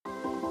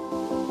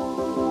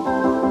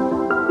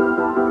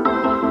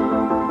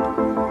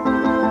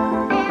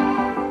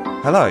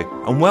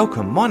Hello and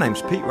welcome. My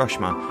name's Pete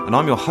Rushmer and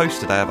I'm your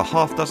host today of a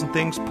Half Dozen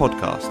Things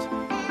podcast.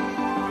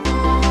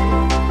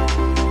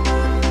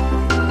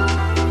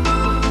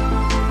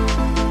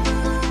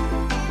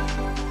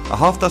 A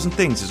Half Dozen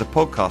Things is a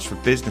podcast for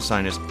business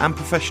owners and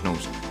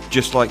professionals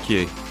just like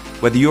you.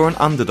 Whether you're an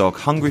underdog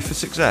hungry for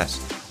success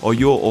or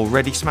you're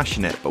already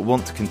smashing it but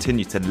want to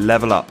continue to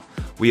level up,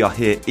 we are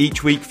here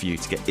each week for you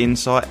to get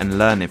insight and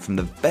learning from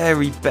the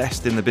very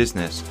best in the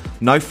business.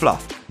 No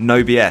fluff,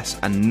 no BS,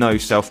 and no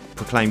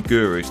self-proclaimed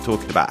gurus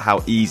talking about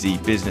how easy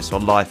business or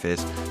life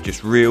is.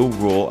 Just real,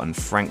 raw, and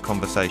frank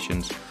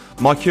conversations.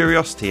 My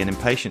curiosity and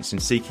impatience in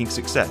seeking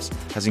success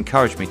has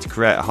encouraged me to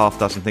create a Half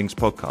Dozen Things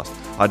podcast.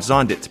 I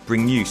designed it to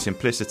bring you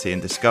simplicity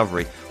and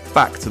discovery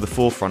back to the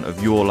forefront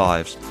of your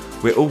lives.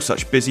 We're all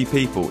such busy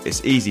people,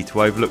 it's easy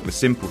to overlook the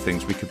simple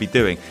things we could be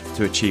doing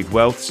to achieve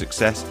wealth,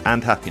 success,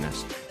 and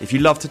happiness. If you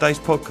love today's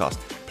podcast,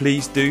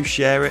 please do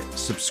share it,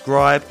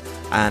 subscribe,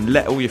 and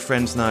let all your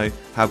friends know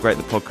how great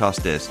the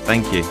podcast is.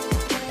 Thank you.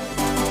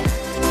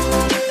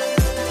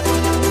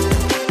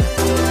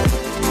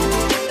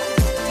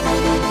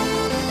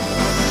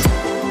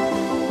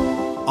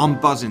 I'm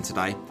buzzing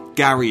today.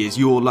 Garry is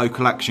your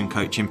local action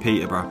coach in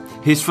Peterborough.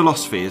 His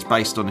philosophy is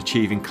based on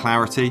achieving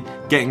clarity,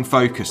 getting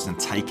focused and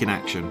taking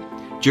action.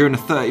 During a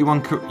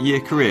 31-year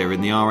career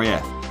in the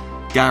RAF,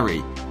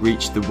 Garry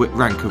reached the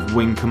rank of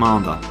Wing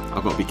Commander.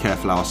 I've got to be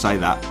careful how I say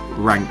that,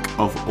 rank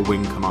of a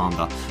Wing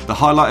Commander. The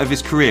highlight of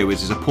his career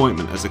was his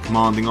appointment as a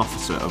commanding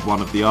officer of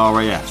one of the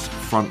RAF's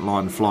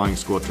frontline flying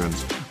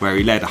squadrons, where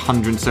he led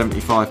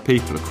 175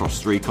 people across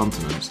 3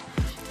 continents.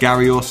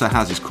 Garry also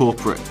has his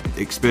corporate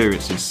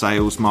experience in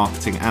sales,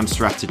 marketing and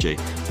strategy,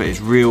 but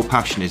his real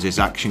passion is his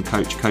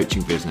ActionCOACH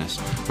coaching business,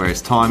 where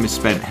his time is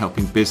spent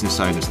helping business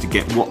owners to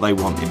get what they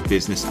want in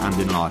business and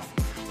in life.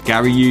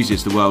 Garry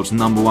uses the world's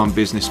 #1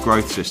 business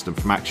growth system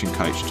from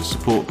ActionCOACH to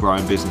support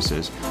growing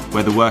businesses,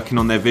 whether working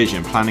on their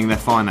vision, planning their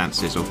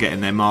finances or getting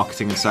their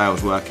marketing and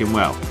sales working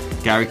well.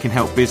 Garry can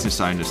help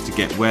business owners to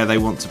get where they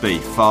want to be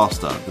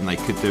faster than they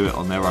could do it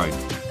on their own.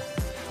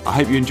 I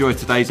hope you enjoyed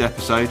today's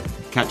episode.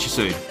 Catch you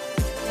soon.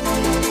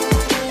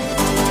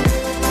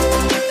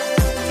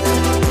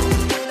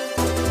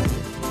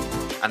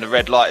 And the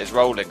red light is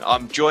rolling.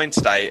 I'm joined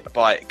today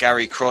by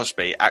Garry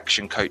Crosby,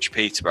 ActionCOACH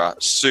Peterborough.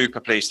 Super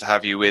pleased to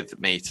have you with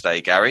me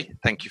today, Garry.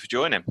 Thank you for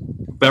joining.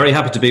 Very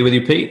happy to be with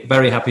you, Pete.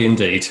 Very happy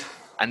indeed.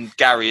 And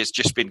Garry has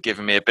just been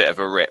giving me a bit of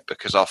a rip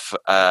because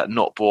I've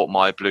not bought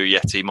my Blue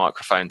Yeti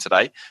microphone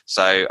today.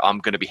 So I'm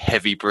going to be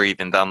heavy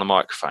breathing down the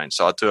microphone.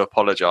 So I do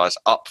apologise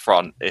up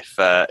front if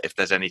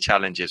there's any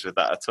challenges with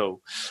that at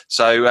all.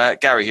 So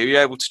Garry, are you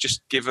able to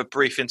just give a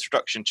brief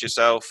introduction to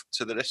yourself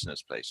to the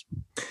listeners, please?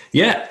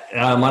 Yeah,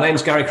 my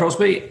name's Garry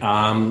Crosby.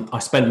 I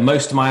spent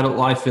most of my adult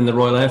life in the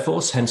Royal Air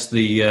Force, hence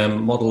the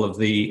model of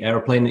the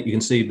aeroplane that you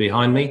can see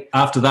behind me.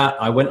 After that,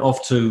 I went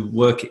off to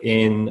work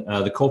in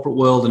the corporate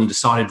world and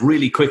decided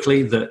really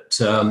quickly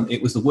that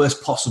it was the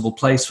worst possible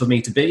place for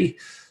me to be.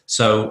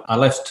 So I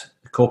left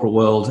the corporate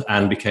world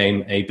and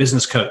became a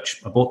business coach.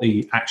 I bought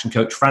the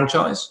ActionCOACH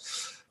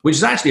franchise, which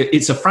is actually,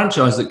 it's a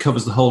franchise that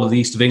covers the whole of the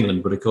east of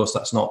England, but of course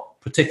that's not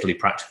particularly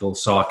practical.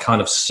 So I kind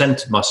of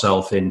centered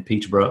myself in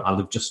Peterborough. I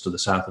live just to the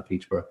south of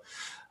Peterborough.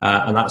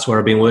 And that's where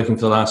I've been working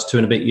for the last 2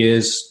 and a bit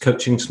years,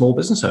 coaching small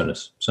business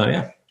owners. So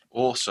yeah.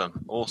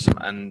 Awesome.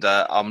 And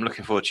I'm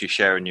looking forward to you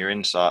sharing your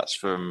insights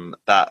from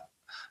that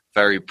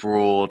very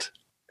broad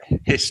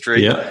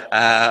history.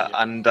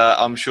 And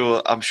I'm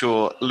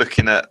sure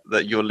looking at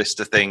your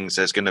list of things,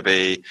 there's going to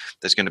be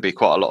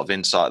quite a lot of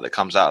insight that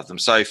comes out of them.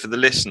 So for the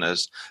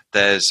listeners,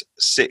 there's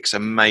 6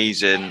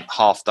 amazing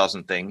half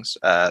dozen things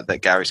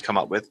that Garry's come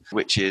up with,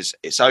 which is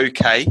it's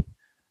okay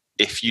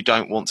if you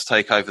don't want to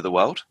take over the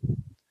world.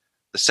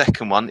 The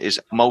second one is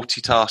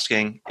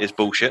multitasking is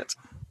bullshit.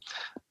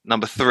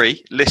 Number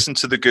 3, listen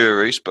to the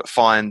gurus but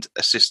find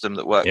a system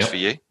that works for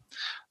you.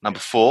 Number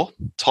 4,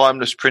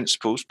 timeless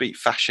principles beat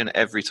fashion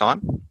every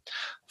time.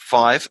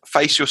 5,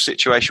 face your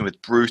situation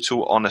with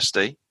brutal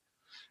honesty.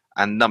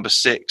 And number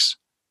 6,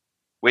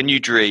 when you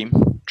dream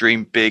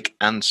big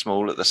and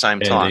small at the same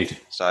time. Indeed.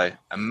 So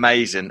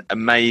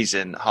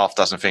amazing half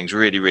dozen things,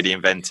 really, really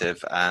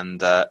inventive.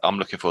 And I'm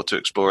looking forward to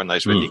exploring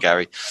those with you,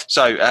 Garry.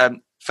 So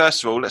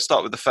first of all, let's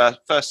start with the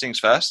first things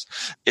first.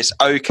 It's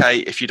okay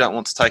if you don't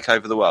want to take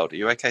over the world. Are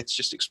you okay to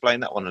just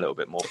explain that one a little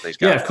bit more, please,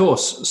 Garry? Yeah, of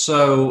course.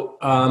 So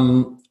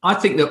I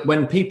think that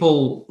when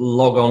people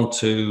log on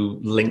to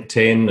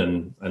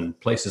LinkedIn and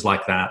places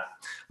like that,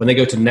 when they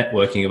go to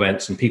networking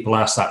events and people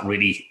ask that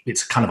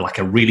it's kind of like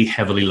a really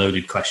heavily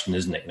loaded question,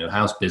 isn't it?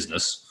 How's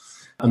business?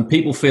 And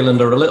people feel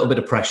under a little bit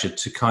of pressure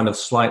to kind of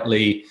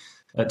slightly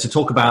to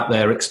talk about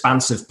their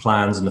expansive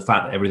plans and the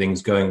fact that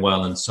everything's going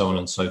well and so on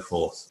and so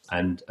forth.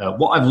 And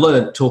what I've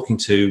learned talking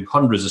to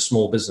hundreds of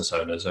small business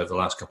owners over the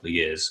last couple of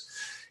years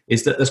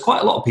is that there's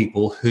quite a lot of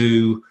people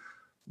who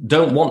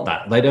don't want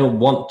that. They don't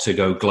want to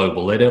go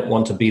global. They don't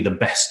want to be the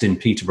best in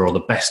Peterborough or the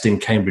best in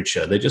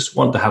Cambridgeshire. They just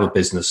want to have a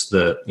business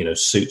that,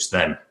 suits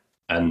them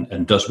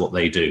and does what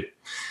they do.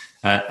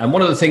 And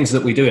one of the things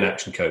that we do in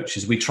Action Coach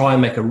is we try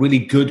and make a really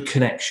good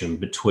connection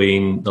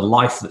between the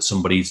life that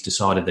somebody's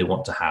decided they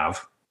want to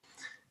have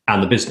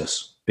and the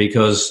business.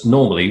 Because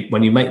normally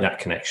when you make that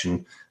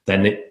connection,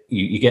 then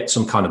you get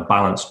some kind of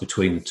balance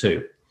between the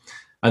two.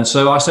 And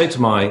so I say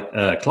to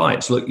my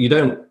clients, look, you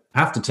don't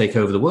have to take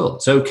over the world.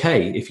 It's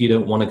okay if you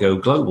don't want to go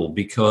global,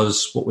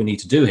 because what we need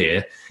to do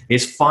here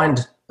is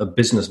find a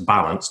business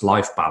balance,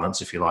 life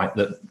balance, if you like,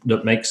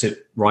 that makes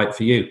it right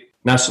for you.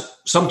 Now,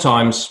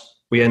 sometimes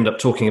we end up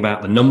talking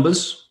about the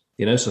numbers,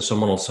 so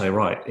someone will say,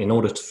 right, in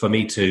order for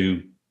me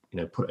to,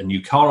 put a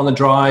new car on the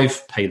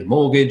drive, pay the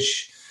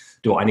mortgage,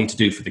 do what I need to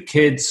do for the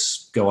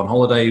kids, go on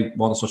holiday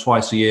once or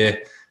twice a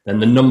year, then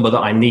the number that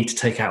I need to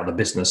take out of the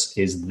business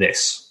is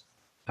this.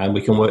 And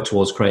we can work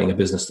towards creating a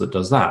business that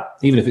does that,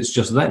 even if it's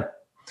just them.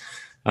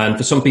 And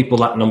for some people,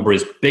 that number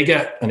is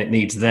bigger and it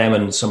needs them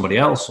and somebody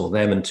else, or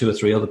them and 2 or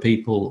 3 other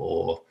people,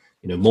 or,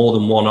 more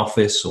than one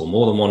office or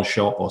more than one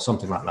shop or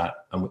something like that.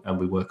 And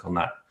we work on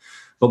that.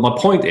 But my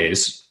point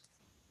is,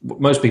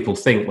 most people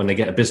think when they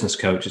get a business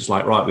coach, it's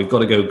like, right, we've got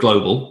to go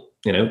global,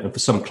 and for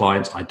some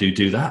clients, I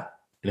do that,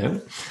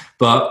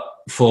 But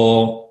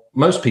for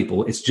most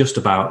people, it's just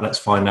about, let's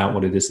find out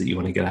what it is that you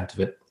want to get out of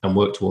it and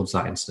work towards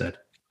that instead.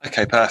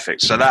 Okay,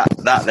 perfect. So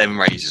that then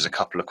raises a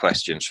couple of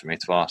questions for me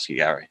to ask you,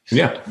 Gary.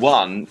 Yeah.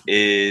 One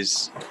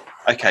is,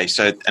 okay,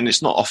 so, and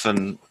it's not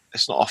often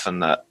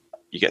that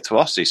you get to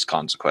ask these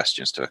kinds of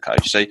questions to a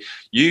coach. So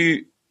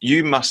you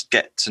must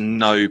get to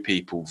know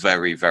people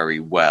very, very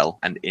well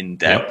and in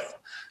depth. Yep.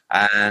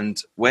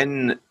 And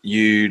when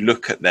you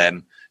look at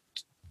them,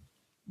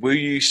 will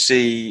you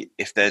see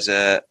if there's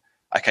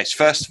okay, so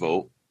first of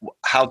all,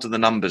 how do the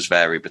numbers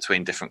vary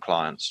between different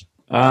clients?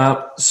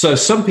 So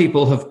some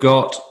people have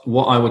got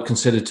what I would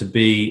consider to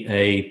be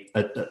a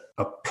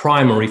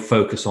primary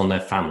focus on their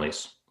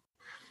families.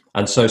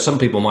 And so some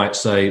people might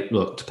say,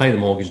 look, to pay the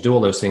mortgage, do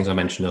all those things I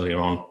mentioned earlier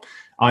on,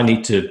 I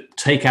need to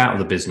take out of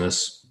the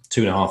business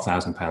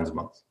 £2,500 a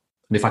month.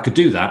 And if I could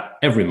do that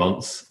every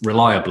month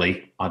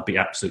reliably, I'd be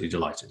absolutely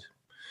delighted.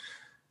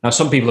 Now,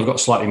 some people have got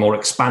slightly more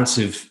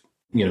expansive,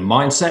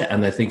 mindset,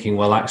 and they're thinking,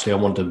 well, actually, I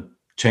want to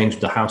change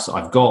the house that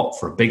I've got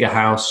for a bigger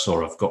house,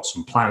 or I've got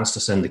some plans to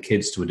send the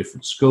kids to a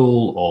different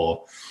school,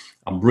 or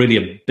I'm really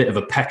a bit of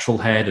a petrol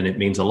head and it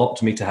means a lot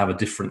to me to have a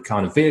different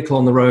kind of vehicle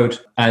on the road.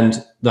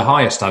 And the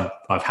highest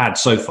I've had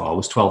so far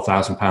was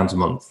 £12,000 a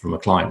month from a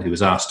client who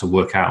was asked to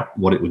work out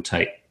what it would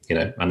take,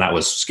 and that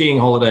was skiing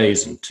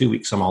holidays and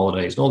 2-week summer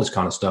holidays and all this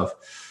kind of stuff.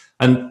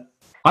 And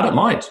I don't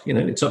mind,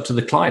 it's up to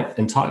the client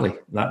entirely.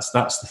 That's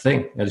the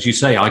thing. As you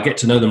say, I get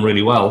to know them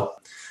really well,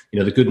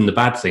 the good and the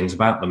bad things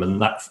about them.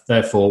 And that,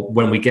 therefore,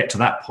 when we get to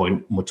that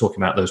point, and we're talking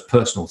about those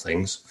personal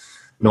things,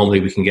 normally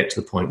we can get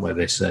to the point where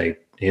they say,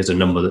 here's a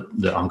number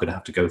that I'm going to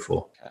have to go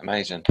for.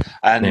 Amazing.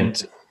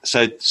 And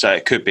so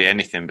it could be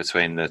anything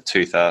between the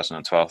 £2,000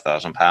 and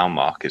 £12,000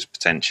 mark is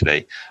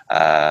potentially,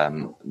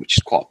 which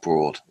is quite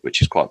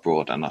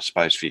broad. And I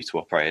suppose for you to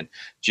operate in,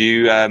 do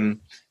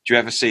you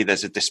ever see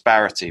there's a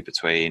disparity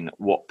between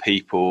what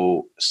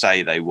people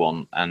say they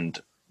want and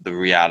the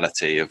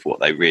reality of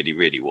what they really,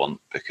 really want?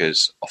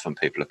 Because often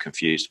people are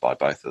confused by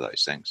both of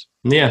those things.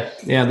 Yeah.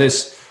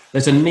 There's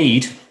a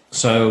need.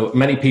 So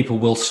many people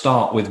will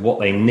start with what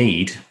they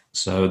need.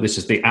 So this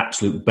is the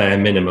absolute bare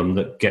minimum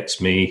that gets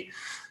me,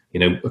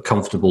 a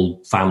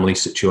comfortable family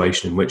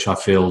situation in which I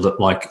feel that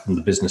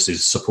the business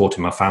is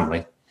supporting my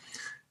family.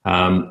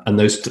 And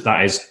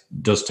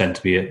does tend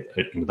to be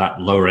at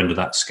that lower end of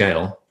that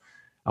scale.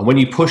 And when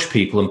you push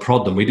people and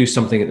prod them, we do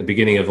something at the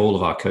beginning of all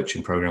of our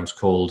coaching programs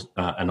called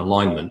an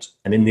alignment.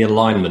 And in the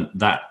alignment,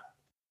 that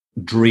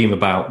dream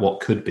about what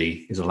could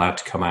be is allowed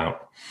to come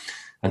out.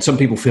 And some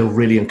people feel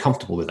really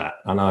uncomfortable with that.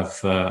 And I've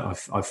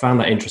found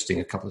that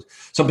interesting.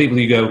 Some people,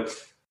 you go,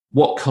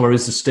 what color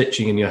is the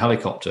stitching in your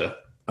helicopter?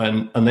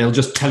 And they'll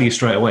just tell you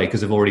straight away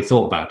because they've already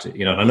thought about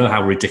it. I know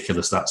how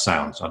ridiculous that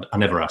sounds. I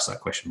never ask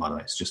that question, by the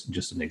way. It's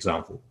just an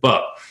example.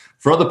 But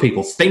for other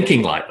people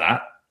thinking like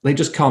that, they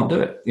just can't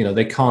do it.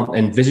 They can't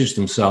envisage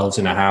themselves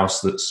in a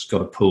house that's got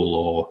a pool,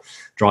 or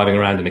driving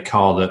around in a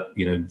car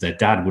that, their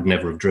dad would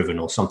never have driven,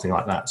 or something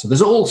like that. So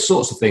there's all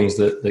sorts of things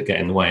that get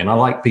in the way. And I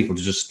like people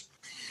to just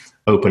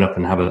open up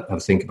and have a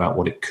think about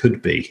what it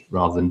could be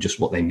rather than just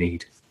what they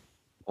need.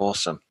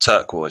 Awesome.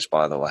 Turquoise,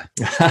 by the way.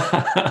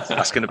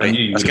 That's going to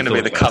be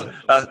the color.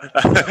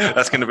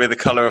 That's going to be the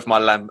color of my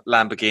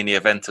Lamborghini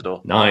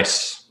Aventador.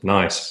 Nice.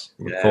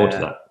 Look forward to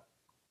that.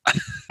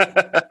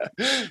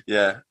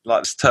 Yeah,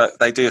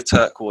 they do a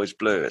turquoise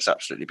blue. It's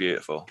absolutely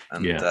beautiful.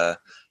 And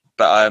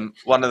but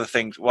one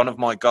of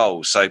my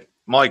goals. So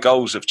my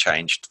goals have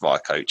changed via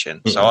coaching.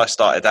 Mm-hmm. So I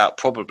started out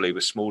probably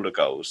with smaller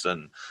goals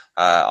than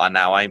I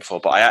now aim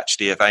for. But I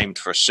actually have aimed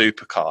for a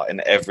supercar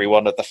in every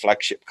one of the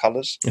flagship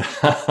colours. And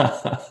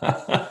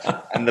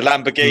the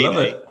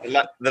Lamborghini,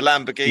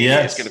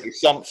 is going to be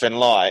something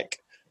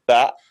like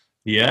that.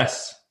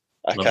 Yes.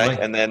 Okay,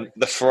 lovely. And then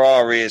the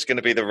Ferrari is going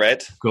to be the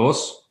red. Of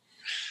course.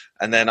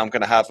 And then I'm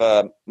going to have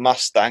a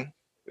Mustang,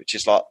 which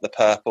is like the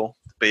purple.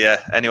 But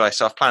yeah, anyway,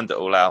 so I've planned it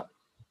all out.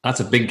 That's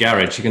a big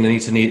garage. You're going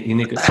to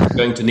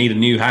need a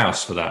new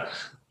house for that.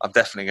 I'm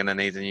definitely going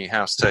to need a new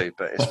house too,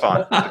 but it's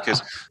fine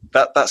because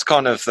that's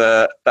kind of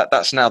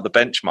that's now the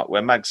benchmark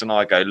where Mags and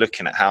I go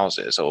looking at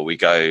houses, or we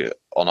go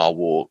on our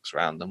walks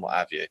around them, what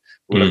have you.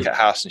 We'll look at a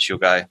house and she'll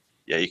go,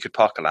 yeah, you could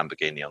park a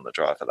Lamborghini on the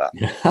drive of that.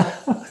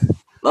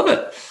 Love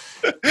it.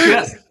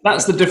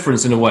 That's the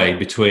difference in a way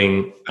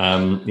between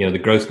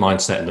the growth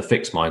mindset and the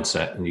fixed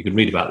mindset, and you can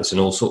read about this in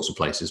all sorts of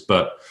places.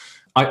 But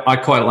I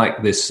quite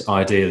like this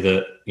idea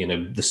that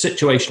the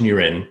situation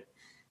you're in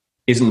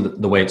isn't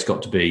the way it's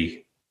got to be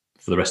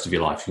for the rest of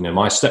your life.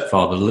 My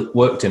stepfather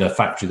worked in a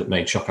factory that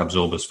made shock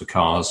absorbers for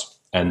cars,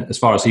 and as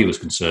far as he was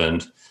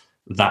concerned,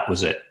 that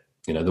was it.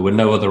 There were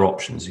no other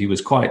options. He was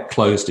quite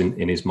closed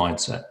in his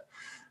mindset.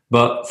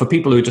 But for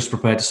people who are just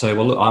prepared to say,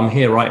 well, look, I'm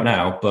here right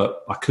now,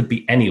 but I could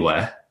be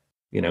anywhere.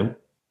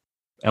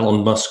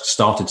 Elon Musk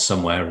started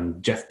somewhere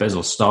and Jeff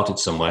Bezos started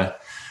somewhere.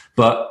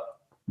 But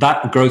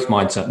that growth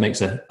mindset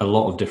makes a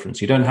lot of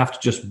difference. You don't have to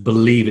just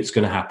believe it's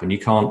going to happen. You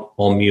can't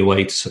on your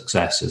way to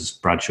success, as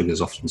Brad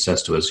Sugars often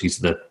says to us. He's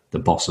the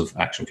boss of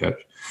ActionCOACH.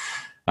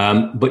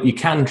 But you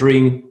can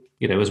dream,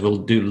 as we'll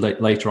do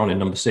later on in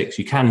number 6,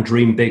 you can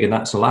dream big, and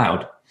that's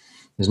allowed.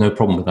 There's no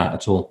problem with that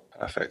at all.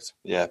 Perfect.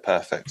 Yeah,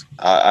 perfect.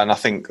 And I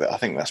think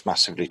that's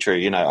massively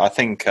true. I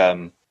think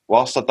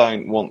whilst I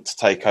don't want to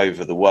take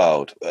over the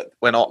world,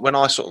 when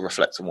I sort of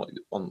reflect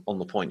on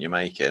the point you're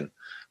making,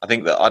 I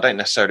think that I don't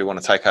necessarily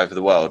want to take over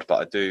the world, but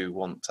I do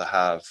want to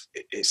have.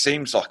 It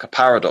seems like a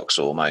paradox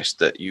almost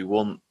that you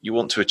want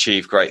to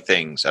achieve great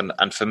things,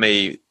 and for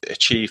me,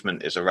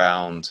 achievement is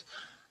around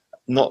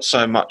not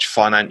so much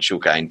financial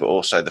gain, but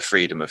also the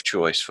freedom of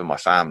choice for my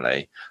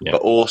family, but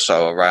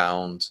also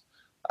around.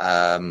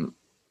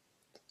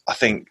 I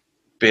think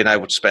being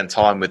able to spend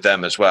time with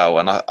them as well,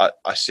 and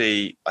I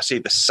see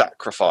the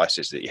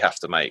sacrifices that you have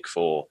to make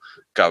for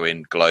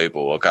going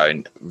global or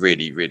going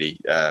really, really,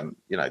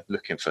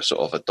 looking for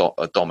sort of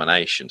a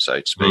domination, so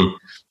to speak.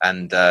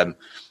 And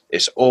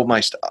it's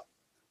almost,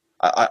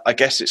 I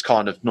guess, it's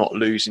kind of not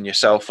losing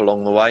yourself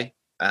along the way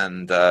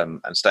and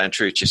staying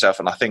true to yourself.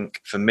 And I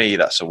think for me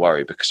that's a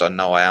worry because I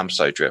know I am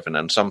so driven,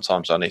 and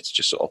sometimes I need to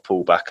just sort of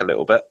pull back a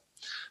little bit.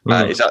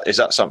 Is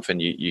that something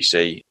you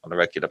see on a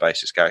regular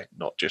basis, Gary?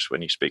 Not just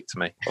when you speak to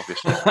me,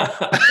 obviously.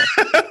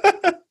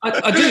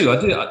 I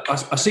do.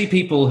 I see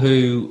people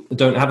who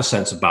don't have a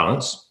sense of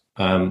balance.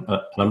 And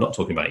I'm not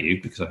talking about you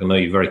because I know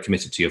you're very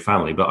committed to your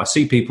family, but I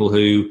see people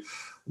who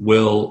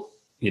will,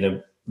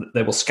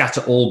 they will scatter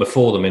all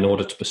before them in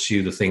order to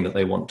pursue the thing that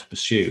they want to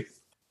pursue.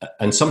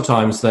 And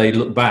sometimes they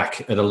look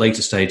back at a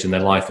later stage in their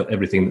life at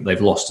everything that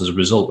they've lost as a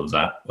result of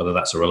that, whether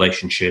that's a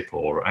relationship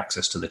or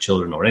access to the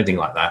children or anything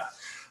like that,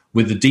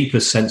 with the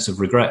deepest sense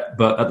of regret.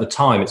 But at the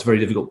time, it's very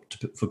difficult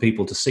for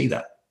people to see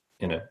that,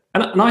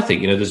 And I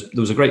think, there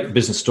was a great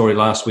business story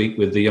last week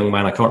with the young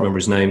man, I can't remember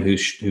his name,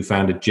 who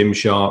founded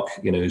Gymshark,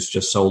 who's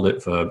just sold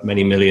it for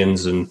many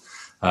millions and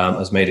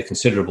has made a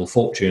considerable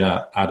fortune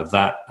out of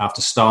that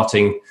after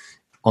starting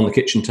on the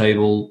kitchen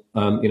table,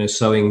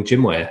 sewing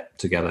gymwear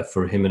together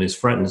for him and his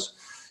friends.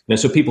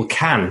 So people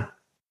can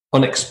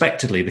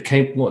unexpectedly,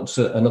 what's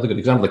another good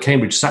example? The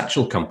Cambridge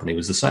Satchel Company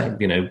was the same.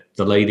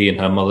 The lady and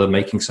her mother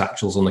making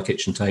satchels on the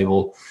kitchen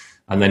table,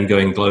 and then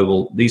going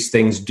global. These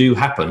things do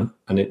happen,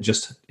 and it's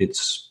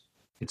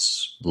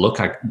luck.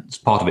 It's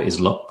part of it is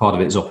luck. Part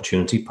of it is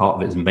opportunity. Part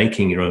of it is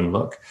making your own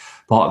luck.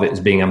 Part of it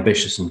is being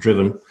ambitious and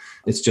driven.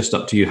 It's just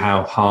up to you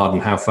how hard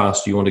and how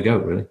fast you want to go,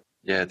 really.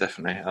 Yeah,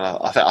 definitely.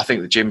 I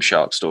think the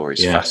Gymshark story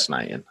is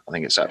fascinating. I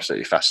think it's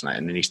absolutely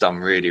fascinating. And he's done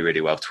really,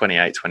 really well.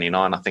 28,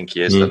 29, I think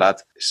he is, the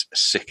lad. It's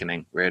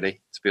sickening, really,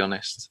 to be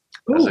honest.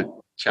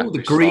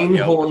 The green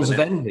horns of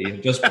envy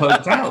have just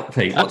poked out,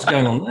 Pete. What's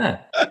going on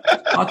there?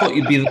 I thought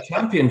you'd be the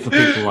champion for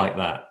people like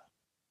that.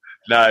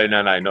 No,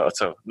 not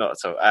at all. Not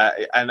at all.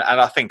 And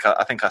I think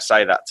I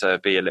say that to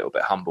be a little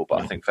bit humble,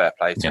 but I think fair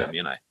play to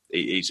him.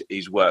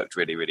 He's worked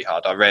really, really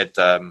hard. I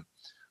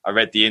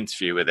read the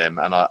interview with him,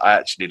 and I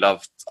actually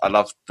loved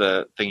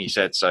the thing he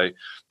said. So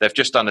they've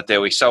just done a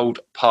deal. He sold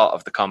part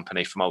of the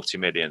company for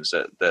multi-millions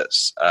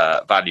that's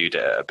valued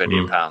at £1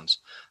 billion.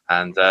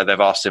 And they've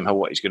asked him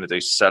what he's going to do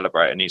to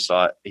celebrate. And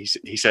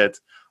he said,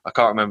 I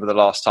can't remember the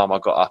last time I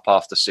got up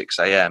after 6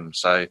 a.m.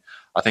 So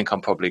I think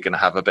I'm probably going to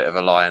have a bit of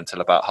a lie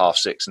until about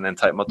 6:30 and then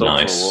take my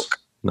dog for a walk.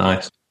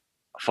 Nice.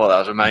 I thought that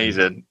was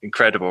amazing.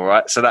 Incredible,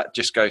 right? So that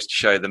just goes to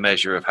show the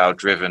measure of how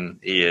driven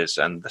he is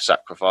and the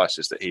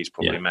sacrifices that he's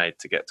probably made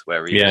to get to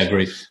where he is. Yeah,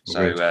 agreed.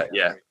 So,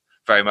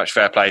 very much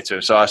fair play to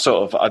him. So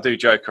I do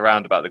joke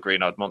around about the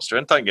green-eyed monster.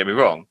 And don't get me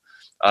wrong,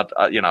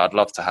 I'd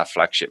love to have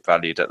flagship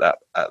valued at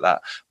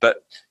that. But,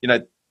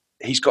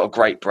 he's got a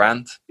great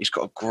brand. He's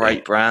got a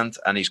great brand,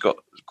 and he's got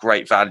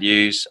great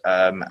values,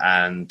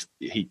 and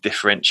he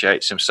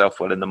differentiates himself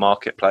well in the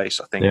marketplace.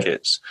 I think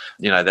it's,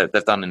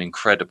 they've done an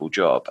incredible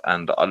job,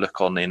 and I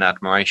look on in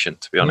admiration,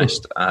 to be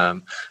honest,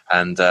 and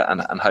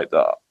hope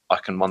that I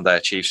can one day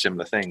achieve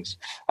similar things.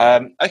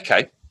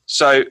 Okay,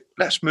 so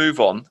let's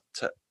move on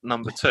to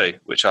number 2,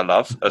 which I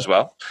love as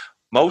well.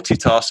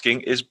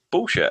 multitasking is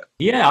bullshit.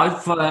 Yeah,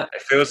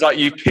 it feels like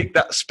you picked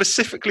that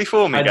specifically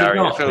for me, Gary.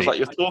 It feels like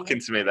you're talking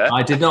to me there.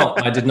 I did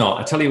not.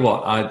 I tell you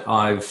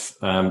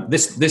what,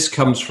 this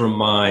comes from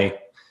my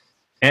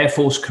Air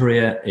Force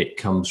career. It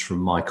comes from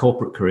my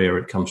corporate career.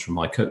 It comes from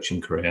my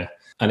coaching career.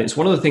 And it's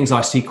one of the things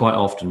I see quite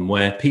often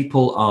where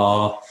people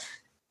are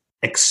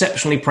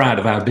exceptionally proud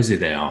of how busy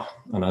they are.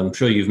 And I'm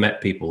sure you've met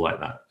people like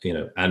that,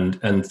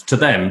 and to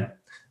them,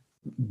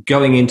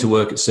 going into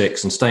work at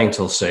 6 and staying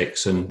till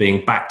 6 and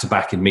being back to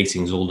back in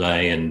meetings all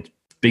day and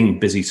being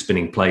busy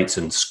spinning plates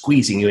and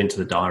squeezing you into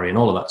the diary and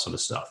all of that sort of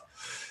stuff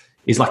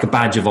is like a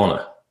badge of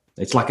honor.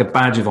 It's like a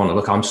badge of honor.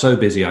 Look, I'm so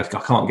busy, I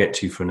can't get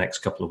to you for the next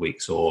couple of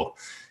weeks, or,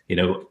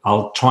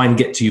 I'll try and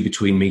get to you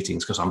between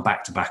meetings because I'm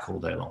back to back all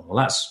day long. Well,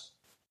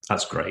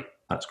 that's great.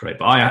 That's great.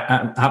 But I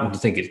happen to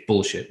think it's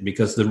bullshit,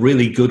 because the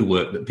really good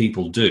work that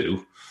people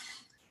do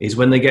is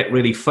when they get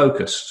really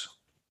focused.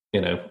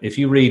 If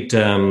you read,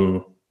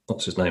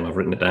 what's his name? I've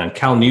written it down.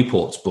 Cal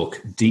Newport's book,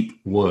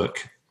 Deep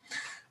Work.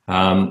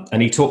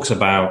 And he talks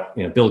about,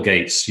 Bill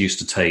Gates used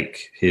to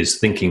take his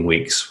thinking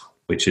weeks,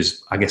 which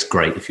is, I guess,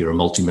 great if you're a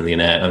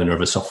multimillionaire owner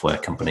of a software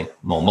company,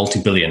 or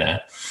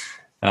multi-billionaire.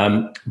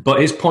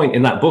 But his point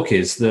in that book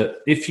is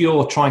that if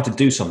you're trying to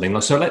do something,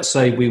 so let's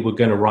say we were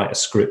going to write a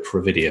script for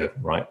a video,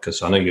 right?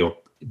 Because I know you're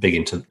big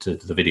into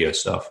the video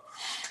stuff.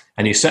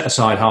 And you set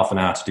aside half an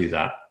hour to do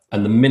that.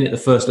 And the minute the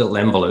first little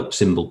envelope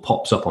symbol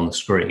pops up on the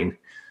screen,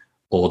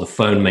 or the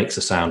phone makes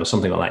a sound or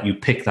something like that, you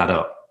pick that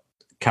up.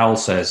 Cal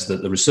says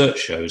that the research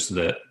shows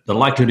that the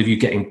likelihood of you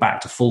getting back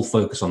to full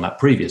focus on that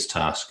previous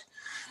task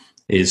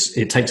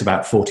it takes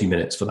about 40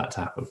 minutes for that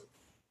to happen.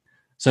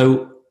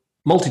 So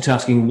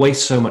multitasking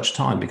wastes so much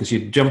time because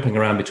you're jumping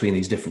around between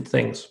these different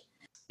things.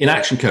 In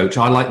ActionCOACH,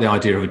 I like the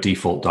idea of a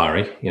default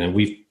diary.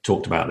 We've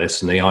talked about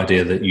this, and the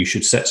idea that you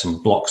should set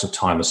some blocks of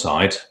time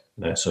aside.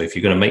 So if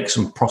you're going to make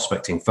some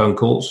prospecting phone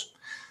calls,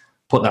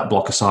 put that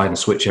block aside and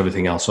switch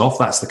everything else off.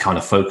 That's the kind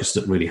of focus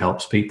that really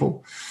helps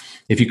people.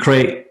 If you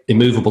create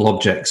immovable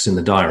objects in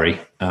the diary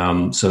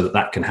so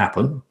that can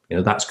happen,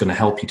 that's going to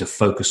help you to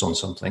focus on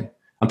something.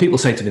 And people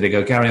say to me, they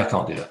go, Gary, I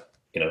can't do that.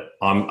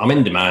 I'm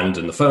in demand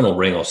and the phone will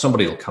ring or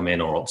somebody will come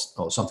in or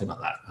something like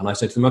that. And I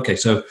say to them, okay,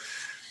 so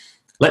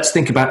let's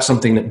think about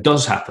something that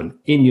does happen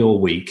in your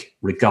week,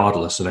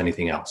 regardless of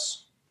anything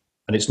else.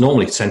 And it's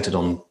normally centered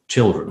on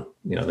children.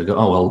 They go,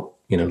 oh, well,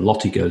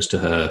 Lottie goes to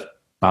her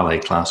ballet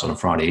class on a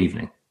Friday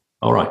evening.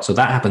 All right, so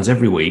that happens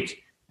every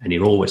week and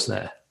you're always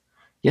there.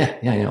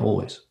 Yeah,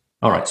 always.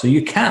 All right, so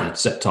you can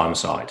set time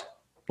aside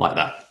like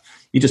that.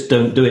 You just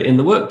don't do it in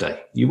the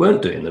workday. You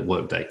won't do it in the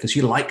workday because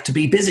you like to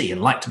be busy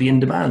and like to be in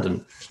demand.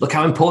 And look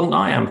how important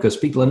I am because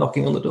people are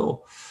knocking on the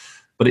door.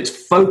 But it's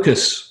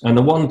focus. And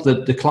the ones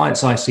that the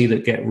clients I see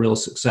that get real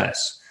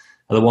success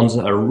are the ones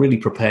that are really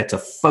prepared to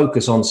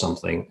focus on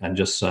something and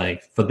just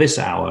say, for this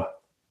hour,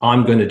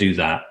 I'm going to do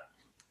that.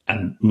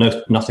 And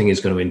nothing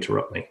is going to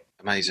interrupt me.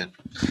 Amazing.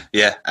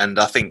 Yeah, and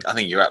I think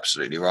you're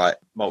absolutely right.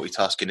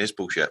 Multitasking is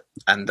bullshit.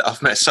 And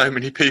I've met so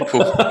many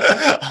people.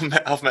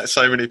 I've met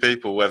so many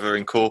people, whether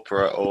in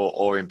corporate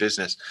or in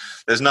business.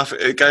 There's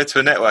nothing. Go to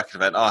a networking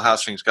event. Oh,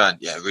 how's things going?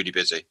 Yeah, really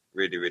busy.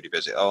 Really, really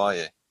busy. Oh, are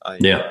you?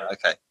 Yeah.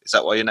 Okay. Is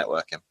that why you're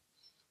networking?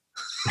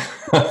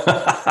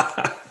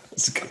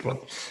 That's a good one.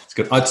 It's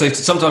good.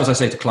 Sometimes I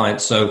say to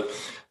clients, so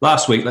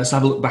last week, let's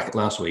have a look back at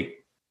last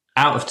week.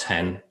 Out of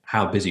 10,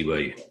 how busy were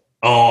you?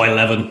 Oh,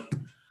 11.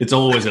 It's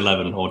always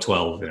 11 or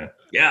 12.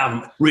 Yeah,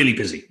 I'm really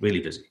busy, really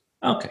busy.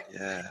 Okay.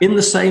 Yeah. In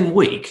the same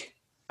week,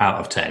 out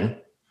of 10,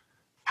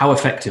 how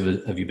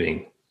effective have you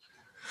been?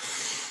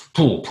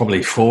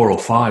 Probably 4 or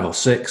 5 or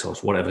 6 or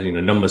whatever,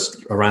 numbers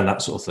around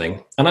that sort of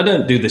thing. And I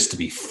don't do this to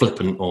be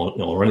flippant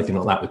or anything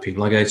like that with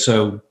people. I go,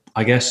 so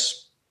I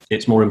guess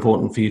it's more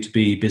important for you to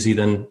be busy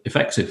than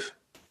effective.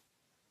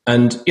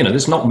 And,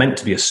 it's not meant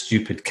to be a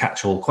stupid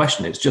catch-all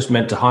question. It's just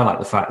meant to highlight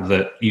the fact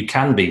that you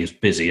can be as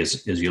busy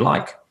as you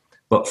like.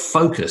 But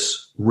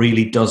focus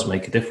really does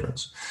make a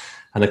difference.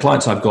 And the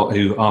clients I've got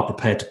who are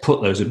prepared to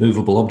put those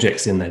immovable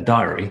objects in their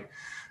diary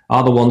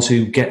are the ones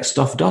who get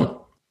stuff done.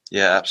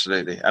 Yeah,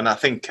 absolutely. And I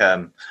think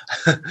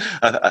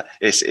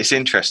it's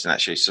interesting,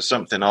 actually. So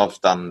something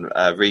I've done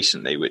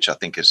recently, which I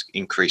think has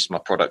increased my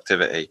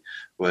productivity,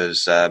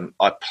 was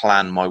I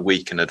plan my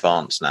week in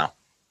advance now.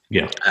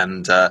 Yeah.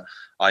 And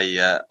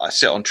I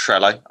sit on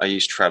Trello. I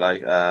use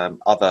Trello.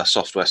 Other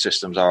software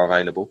systems are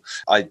available.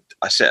 I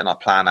sit and I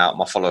plan out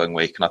my following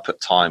week, and I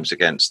put times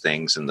against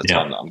things and the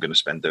time that I'm going to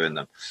spend doing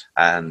them.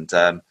 And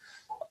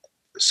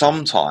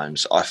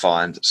sometimes I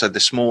find, so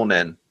this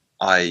morning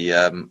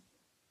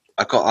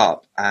I got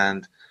up,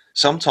 and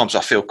sometimes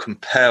I feel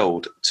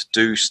compelled to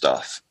do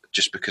stuff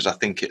just because I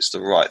think it's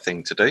the right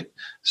thing to do.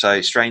 So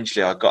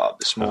strangely, I got up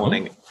this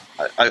morning.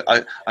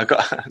 I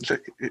got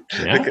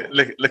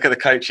look at the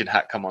coaching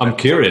hat come on. I'm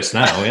curious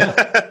now.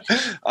 Yeah,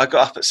 I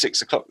got up at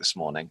 6 o'clock this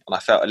morning, and I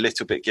felt a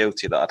little bit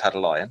guilty that I'd had a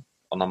lie-in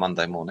on a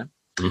Monday morning.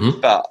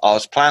 Mm-hmm. But I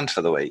was planned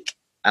for the week,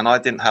 and I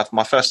didn't have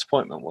my first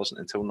appointment wasn't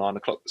until 9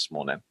 o'clock this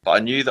morning. But I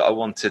knew that I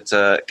wanted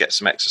to get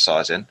some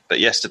exercise in. But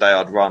yesterday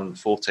I'd run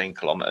 14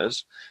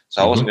 kilometres,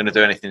 so I wasn't going to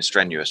do anything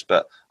strenuous.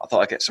 But I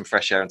thought I'd get some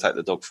fresh air and take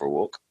the dog for a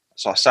walk.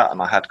 So I sat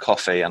and I had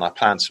coffee and I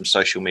planned some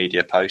social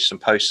media posts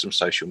and some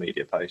social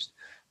media posts.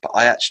 But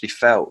I actually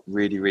felt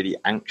really, really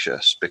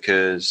anxious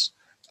because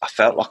I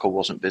felt like I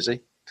wasn't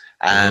busy.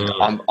 And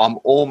I'm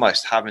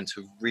almost having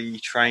to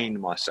retrain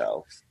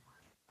myself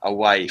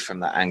away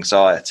from that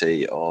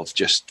anxiety of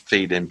just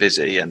feeling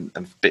busy and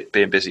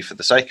being busy for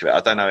the sake of it.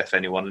 I don't know if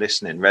anyone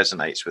listening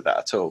resonates with that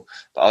at all,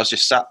 but I was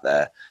just sat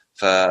there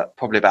for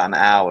probably about an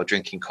hour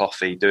drinking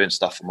coffee, doing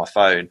stuff on my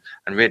phone,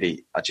 and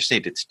really I just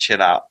needed to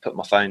chill out, put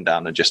my phone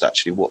down and just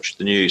actually watch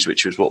the news,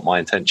 which was what my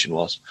intention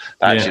was.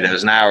 But actually there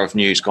was an hour of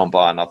news gone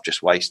by and I've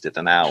just wasted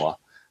an hour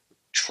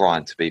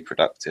trying to be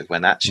productive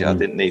when actually I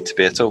didn't need to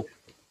be at all.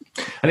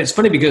 And it's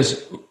funny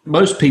because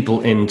most people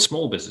in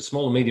small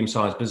and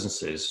medium-sized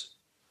businesses,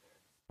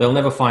 they'll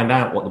never find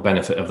out what the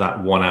benefit of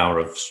that 1 hour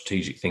of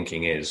strategic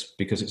thinking is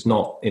because it's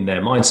not in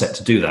their mindset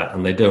to do that,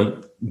 and they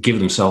don't give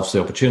themselves the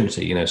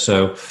opportunity.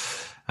 So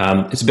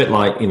it's a bit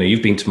like,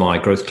 you've been to my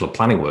Growth Club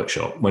planning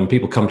workshop. When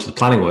people come to the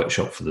planning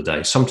workshop for the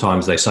day,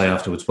 sometimes they say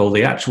afterwards, well,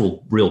 the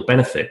actual real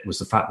benefit was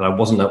the fact that I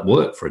wasn't at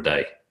work for a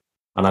day,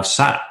 and I've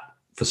sat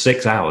for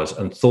 6 hours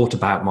and thought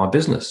about my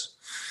business,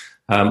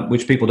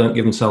 which people don't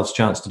give themselves a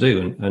chance to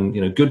do.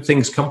 And good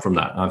things come from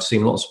that. I've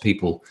seen lots of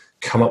people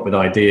come up with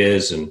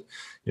ideas and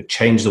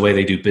change the way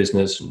they do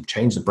business and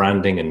change the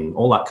branding and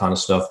all that kind of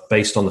stuff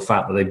based on the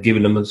fact that they've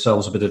given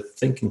themselves a bit of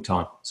thinking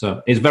time.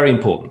 So it's very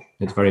important.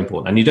 It's very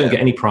important. And you don't get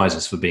any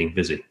prizes for being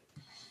busy.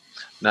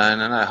 No,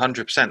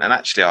 100%. And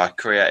actually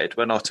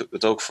when I took the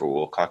dog for a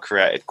walk, I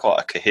created quite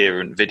a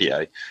coherent video.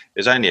 It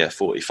was only a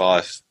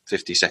 45,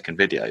 50-second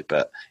video,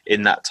 but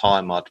in that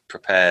time I'd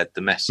prepared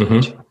the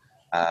message.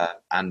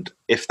 And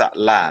if that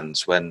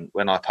lands, when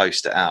I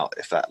post it out,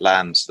 if that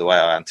lands the way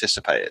I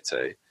anticipate it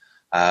to,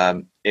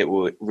 it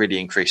will really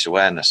increase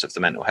awareness of the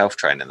mental health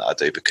training that I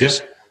do,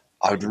 because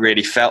I'd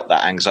really felt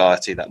that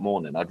anxiety that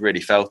morning. I'd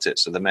really felt it.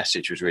 So the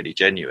message was really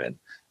genuine.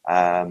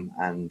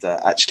 And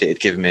actually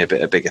it'd given me a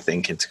bit of bigger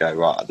thinking to go,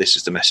 right, this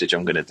is the message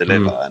I'm going to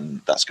deliver.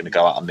 And that's going to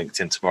go out on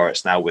LinkedIn tomorrow.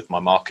 It's now with my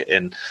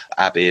marketing,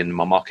 Abby in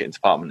my marketing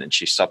department, and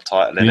she's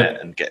subtitling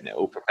it and getting it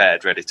all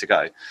prepared, ready to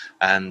go.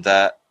 And,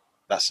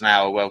 that's an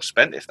hour well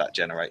spent if that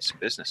generates some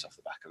business off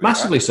the back of it.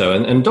 Massively so.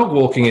 And dog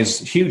walking is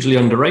hugely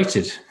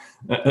underrated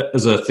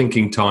as a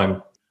thinking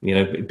time,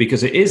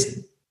 because it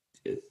is,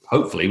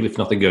 hopefully, if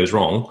nothing goes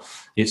wrong,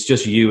 it's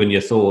just you and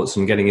your thoughts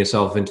and getting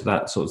yourself into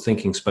that sort of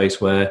thinking space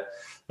where,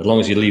 as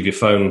long as you leave your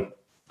phone,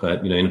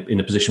 in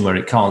a position where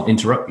it can't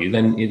interrupt you,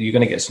 then you're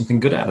going to get something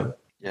good out of it.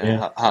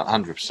 Yeah,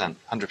 100%.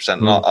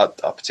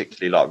 I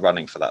particularly like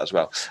running for that as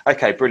well.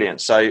 Okay,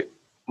 brilliant. So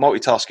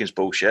multitasking is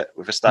bullshit.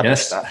 We've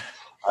established that.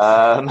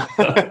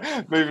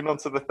 Moving on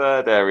to the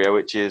third area,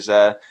 which is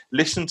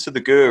listen to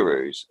the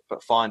gurus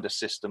but find a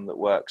system that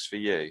works for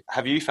you.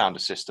 Have you found a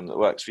system that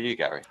works for you,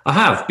 Gary? I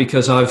have,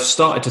 because I've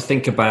started to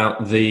think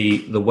about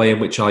the way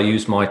in which I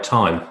use my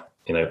time,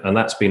 and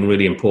that's been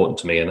really important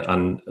to me.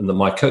 And that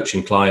my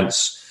coaching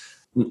clients,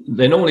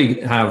 they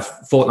normally have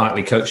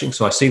fortnightly coaching,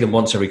 so I see them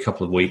once every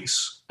couple of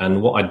weeks.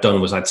 And what I'd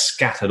done was I'd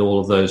scattered all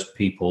of those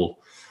people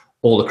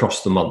all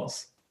across the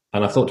month.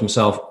 And I thought to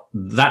myself,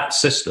 that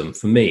system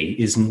for me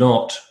is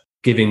not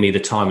giving me the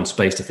time and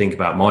space to think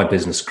about my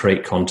business,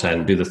 create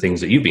content, do the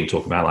things that you've been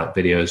talking about, like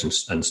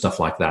videos and stuff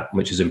like that,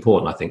 which is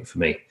important, I think, for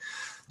me.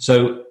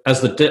 So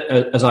as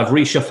I've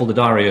reshuffled the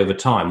diary over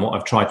time, what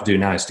I've tried to do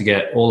now is to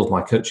get all of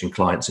my coaching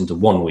clients into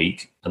 1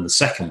 week, and the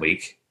second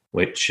week,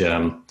 which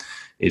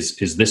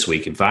is this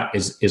week, in fact,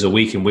 is a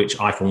week in which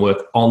I can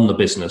work on the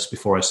business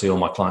before I see all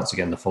my clients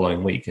again the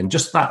following week. And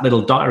just that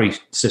little diary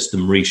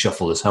system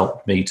reshuffle has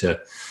helped me to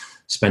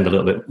spend a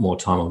little bit more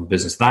time on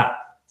business. That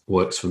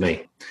works for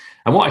me.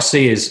 And what I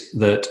see is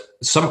that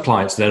some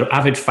clients, they're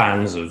avid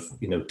fans of,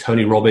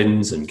 Tony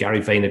Robbins and Gary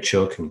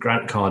Vaynerchuk and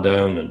Grant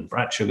Cardone and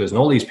Brad Sugars and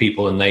all these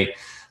people. And they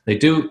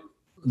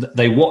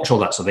watch all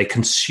that. So they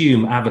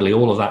consume avidly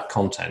all of that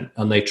content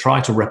and they try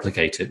to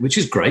replicate it, which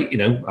is great.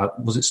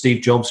 Was it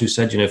Steve Jobs who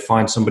said,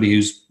 find somebody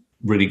who's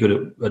really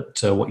good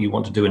at what you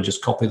want to do and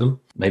just copy them?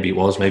 Maybe it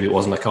was, maybe it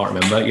wasn't. I can't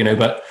remember,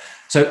 but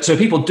so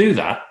people do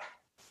that.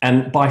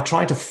 And by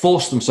trying to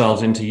force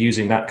themselves into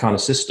using that kind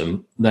of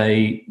system,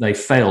 they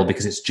fail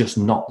because it's just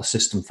not the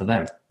system for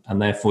them.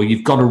 And therefore,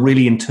 you've got to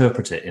really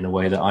interpret it in a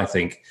way that I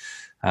think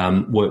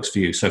works for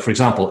you. So, for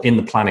example, in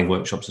the planning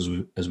workshops,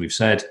 as we've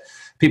said,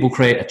 people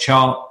create a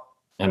chart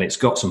and it's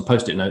got some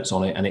Post-it notes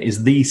on it. And it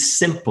is the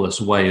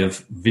simplest way of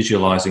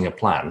visualizing a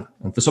plan.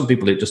 And for some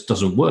people, it just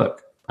doesn't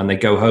work. And they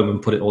go home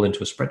and put it all into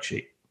a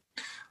spreadsheet.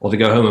 Or they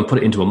go home and put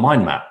it into a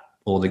mind map.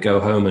 Or they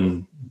go home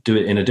and do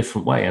it in a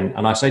different way.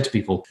 And I say to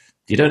people,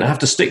 you don't have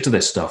to stick to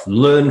this stuff.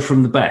 Learn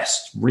from the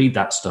best. Read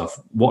that stuff.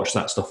 Watch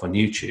that stuff on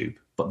YouTube.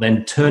 But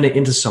then turn it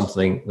into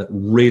something that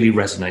really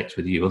resonates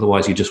with you.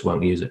 Otherwise, you just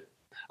won't use it.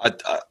 I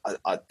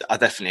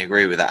definitely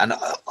agree with that. And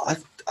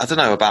I don't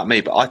know about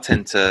me, but I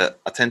tend to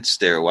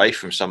steer away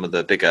from some of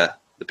the bigger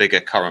the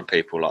bigger current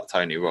people like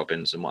Tony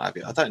Robbins and what have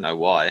you. I don't know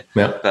why,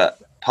 yeah. but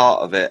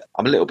part of it,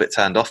 I'm a little bit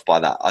turned off by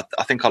that.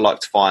 I think I like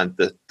to find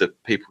the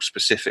people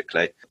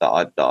specifically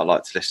that I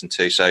like to listen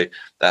to. So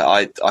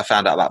I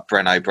found out about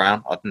Brené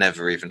Brown. I'd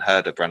never even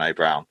heard of Brené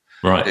Brown,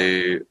 right?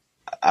 Who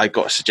I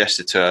got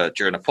suggested to her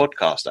during a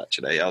podcast.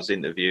 Actually, I was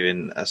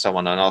interviewing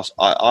someone, and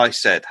I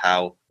said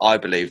how I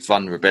believe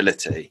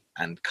vulnerability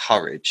and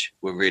courage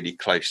were really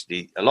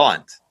closely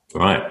aligned.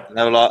 Right. And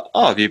they were like,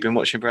 "Oh, have you been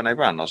watching Brené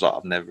Brown?" And I was like,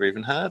 "I've never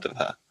even heard of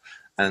her."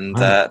 And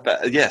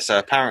but yeah, so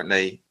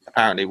apparently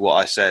what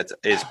I said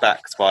is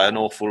backed by an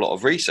awful lot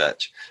of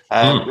research,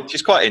 which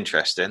is quite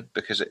interesting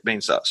because it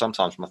means that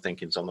sometimes my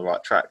thinking's on the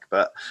right track.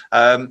 But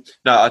no,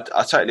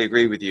 I totally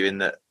agree with you in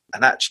that.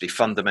 And actually,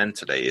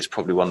 fundamentally, is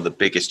probably one of the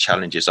biggest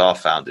challenges I've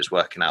found is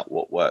working out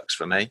what works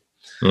for me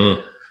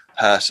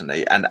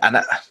personally. And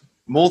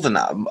more than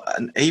that,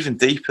 and even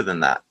deeper than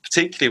that,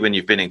 particularly when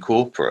you've been in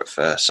corporate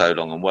for so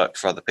long and worked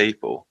for other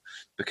people,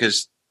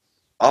 because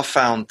I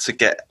found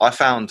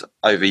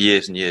over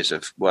years and years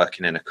of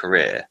working in a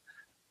career,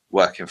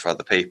 working for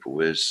other people,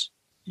 was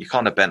you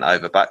kind of bent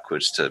over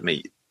backwards to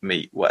meet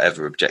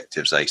whatever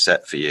objectives they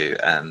set for you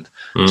and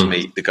to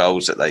meet the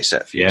goals that they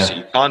set for you. So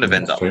you kind of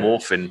end up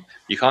morphing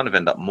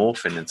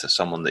into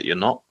someone that you're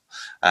not.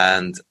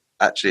 And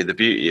actually the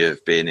beauty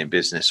of being in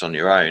business on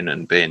your own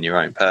and being your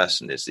own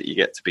person is that you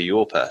get to be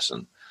your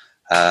person.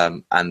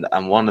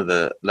 And one of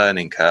the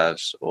learning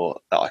curves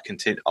that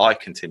I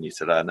continue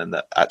to learn, and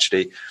that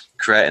actually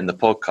creating the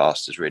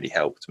podcast has really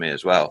helped me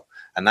as well.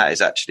 And that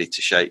is actually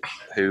to shape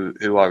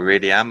who I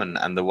really am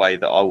and the way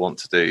that I want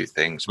to do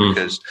things.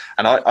 Because,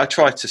 and I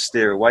try to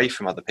steer away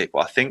from other people,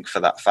 I think,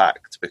 for that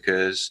fact,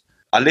 because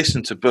I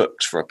listen to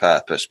books for a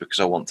purpose because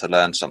I want to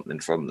learn something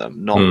from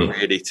them, not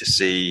really to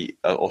see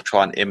or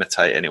try and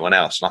imitate anyone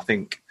else. And I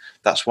think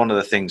that's one of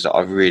the things that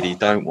I really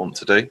don't want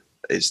to do,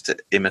 is to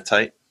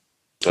imitate.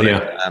 But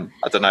I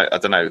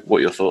don't know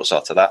what your thoughts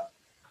are to that.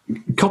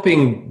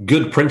 Copying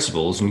good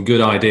principles and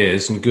good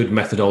ideas and good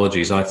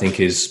methodologies, I think,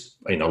 is,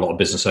 a lot of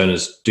business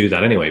owners do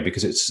that anyway,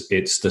 because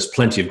there's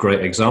plenty of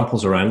great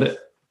examples around it.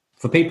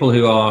 For people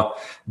who are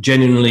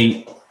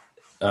genuinely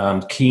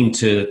keen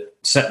to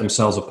set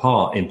themselves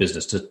apart in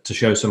business, to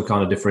show some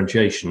kind of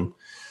differentiation,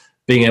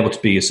 being able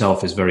to be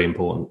yourself is very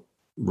important,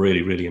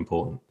 really, really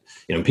important.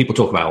 People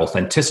talk about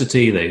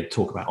authenticity, they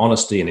talk about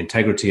honesty and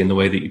integrity in the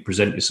way that you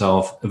present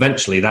yourself.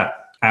 Eventually that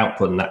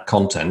output and that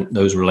content,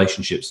 those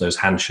relationships, those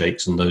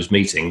handshakes and those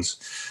meetings,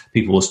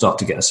 people will start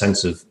to get a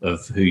sense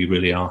of who you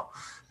really are.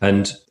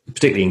 And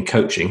particularly in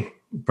coaching,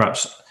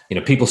 perhaps,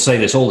 people say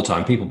this all the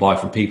time, people buy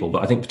from people,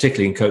 but I think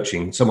particularly in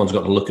coaching, someone's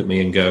got to look at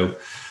me and go,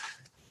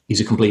 he's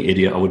a complete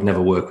idiot, I would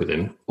never work with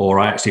him, or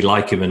I actually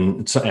like him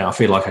and I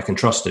feel like I can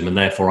trust him, and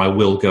therefore I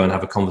will go and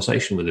have a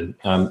conversation with him.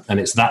 And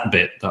it's that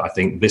bit that I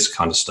think this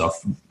kind of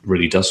stuff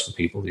really does for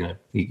people.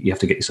 You have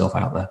to get yourself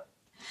out there.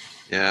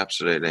 Yeah,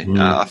 absolutely.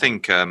 I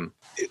think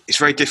it's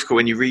very difficult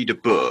when you read a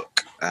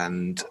book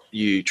and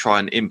you try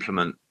and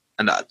implement.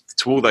 And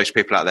to all those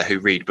people out there who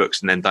read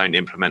books and then don't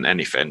implement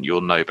anything,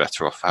 you're no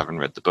better off having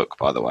read the book,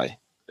 by the way.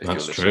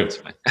 That's true.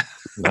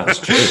 That's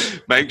true.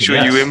 Make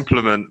sure you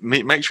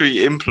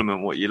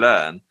implement what you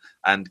learn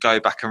and go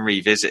back and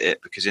revisit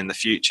it, because in the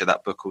future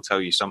that book will tell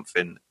you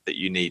something that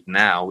you need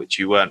now, which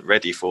you weren't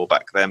ready for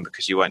back then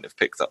because you won't have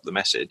picked up the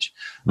message,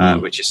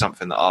 which is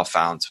something that I've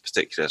found,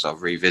 particularly as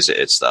I've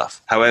revisited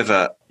stuff.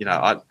 However,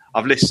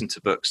 I've listened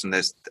to books and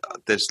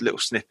there's little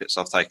snippets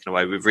I've taken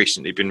away. We've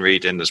recently been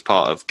reading as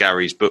part of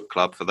Gary's book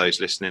club. For those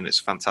listening,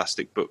 it's a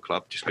fantastic book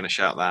club. Just going to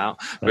shout that out.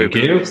 We've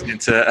been listening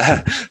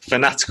to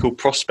Fanatical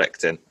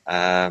Prospecting,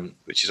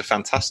 which is a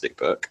fantastic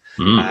book.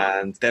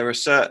 And there are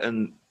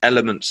certain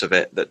elements of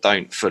it that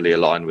don't fully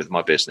align with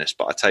my business,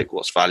 but I take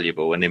what's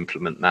valuable and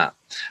implement that.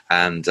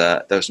 And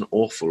there's an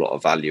awful lot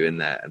of value in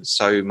there and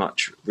so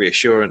much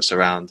reassurance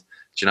around,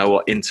 do you know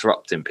what,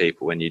 interrupting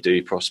people when you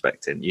do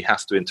prospecting, you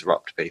have to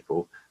interrupt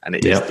people. And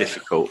it is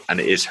difficult and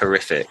it is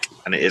horrific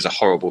and it is a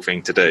horrible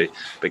thing to do.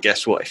 But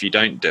guess what? If you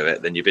don't do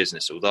it, then your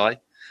business will die.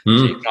 So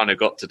you've kind of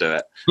got to do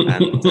it.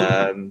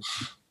 And,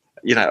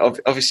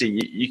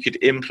 obviously you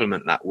could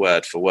implement that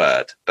word for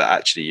word, but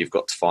actually you've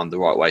got to find the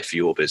right way for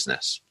your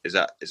business. Is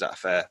that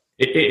fair?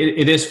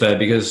 It is fair,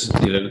 because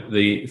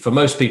for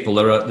most people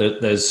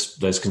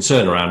there's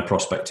concern around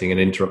prospecting and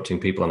interrupting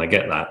people, and I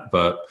get that.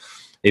 But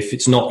if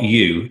it's not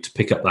you to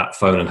pick up that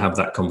phone and have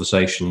that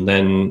conversation,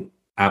 then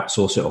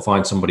outsource it or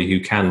find somebody who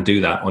can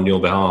do that on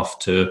your behalf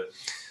to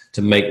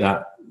make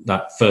that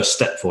first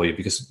step for you,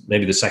 because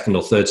maybe the second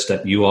or third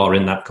step you are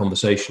in that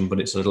conversation, but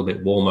it's a little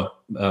bit warmer.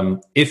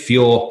 If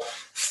you're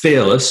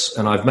fearless,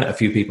 and I've met a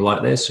few people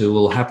like this who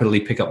will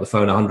happily pick up the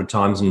phone 100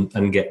 times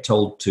and get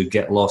told to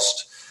get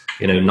lost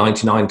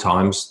 99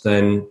 times,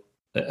 then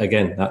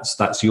again,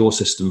 that's your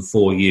system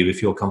for you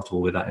if you're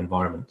comfortable with that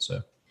environment.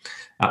 So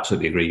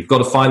absolutely agree. You've got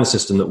to find the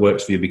system that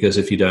works for you, because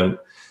if you don't,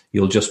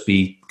 you'll just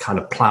be kind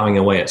of plowing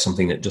away at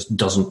something that just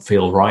doesn't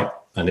feel right,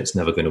 and it's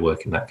never going to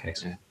work in that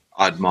case. Yeah.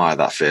 I admire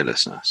that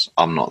fearlessness.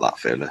 I'm not that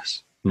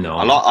fearless. No,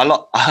 I'd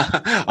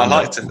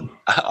like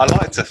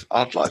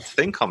to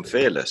think I'm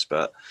fearless,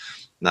 but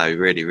No,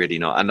 really, really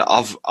not. And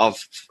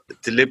I've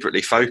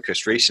deliberately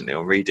focused recently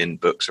on reading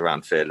books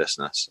around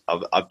fearlessness.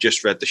 I've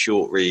just read the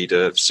short read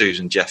of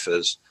Susan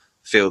Jeffers'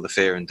 Feel the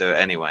Fear and Do It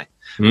Anyway,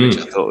 which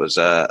I thought was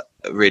a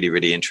really,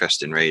 really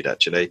interesting read,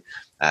 actually.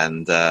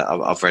 And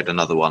I've read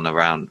another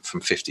one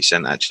from 50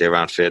 Cent, actually,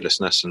 around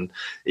fearlessness. And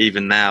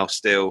even now,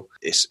 still,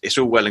 it's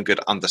all well and good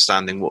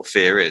understanding what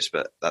fear is,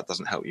 but that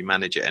doesn't help you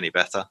manage it any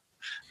better.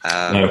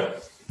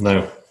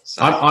 No.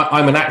 So.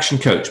 I'm an action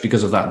coach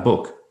because of that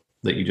book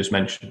that you just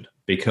mentioned,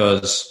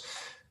 because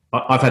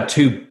I've had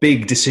two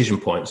big decision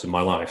points in my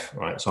life,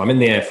 right? So I'm in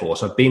the Air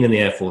Force. I've been in the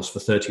Air Force for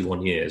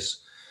 31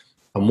 years.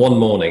 And one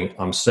morning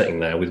I'm sitting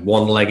there with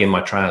one leg in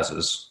my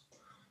trousers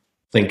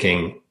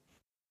thinking,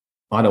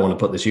 I don't want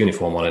to put this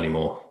uniform on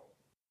anymore.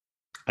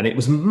 And it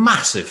was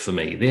massive for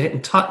me.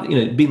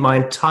 My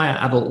entire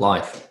adult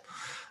life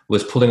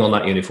was putting on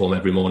that uniform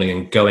every morning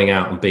and going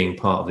out and being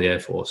part of the Air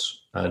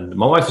Force. And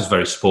my wife is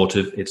very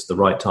supportive. It's the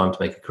right time to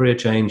make a career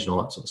change and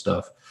all that sort of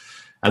stuff.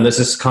 And there's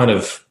this kind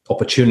of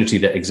opportunity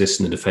that exists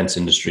in the defense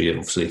industry,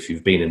 obviously, if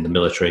you've been in the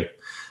military,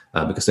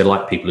 because they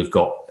like people who've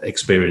got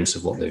experience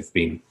of what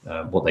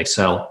they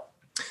sell.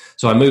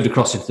 So I moved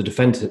across into the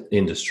defense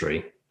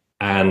industry,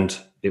 and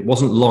it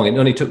wasn't long. It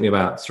only took me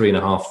about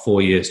 3.5,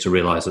 4 years to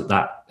realize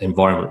that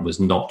environment was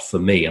not for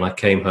me. And I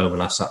came home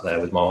and I sat there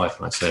with my wife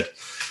and I said,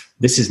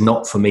 this is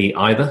not for me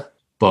either,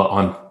 but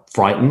I'm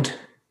frightened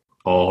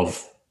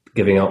of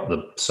giving up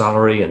the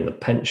salary and the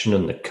pension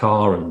and the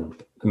car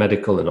and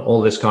medical and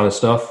all this kind of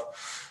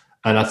stuff.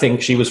 And I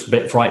think she was a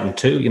bit frightened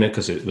too,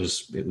 because it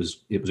was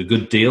a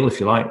good deal, if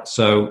you like.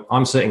 So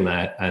I'm sitting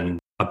there and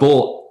I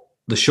bought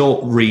the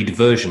short read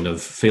version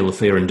of Feel the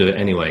Fear and Do It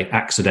Anyway,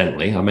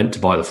 accidentally. I meant to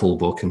buy the full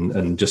book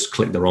and just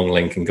clicked the wrong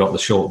link and got the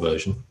short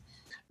version.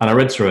 And I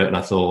read through it and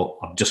I thought,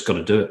 I've just got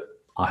to do it.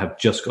 I have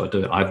just got to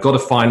do it. I've got to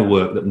find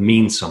work that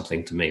means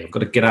something to me. I've got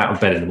to get out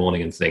of bed in the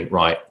morning and think,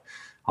 right,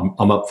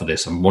 I'm up for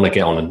this. I want to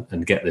get on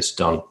and get this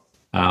done.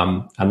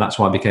 And that's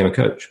why I became a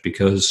coach,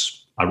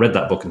 because I read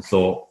that book and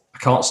thought, I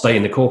can't stay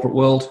in the corporate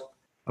world.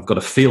 I've got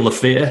to feel the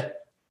fear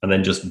and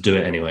then just do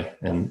it anyway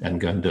and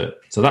go and do it.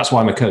 So that's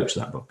why I'm a coach,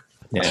 that book.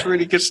 Yeah. That's a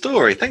really good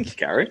story. Thank you,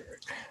 Garry.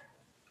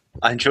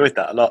 I enjoyed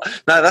that a lot.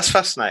 No, that's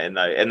fascinating,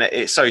 though. And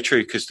it's so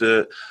true, because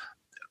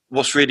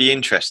what's really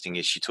interesting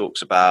is she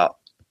talks about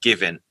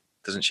giving,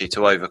 doesn't she,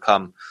 to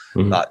overcome.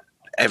 Like,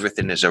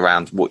 everything is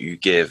around what you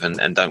give,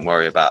 and don't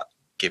worry about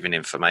giving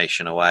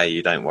information away.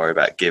 You don't worry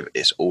about give.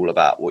 It's all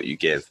about what you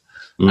give.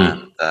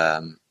 And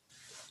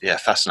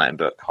fascinating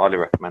book. Highly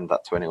recommend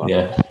that to anyone.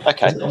 Yeah.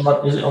 Okay. Is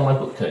it on my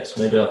bookcase?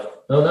 Maybe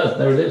no,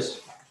 there it is.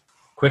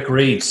 Quick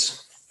reads.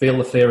 Feel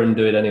the Fear and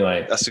Do It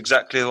Anyway. That's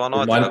exactly the one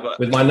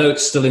with my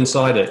notes still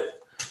inside it.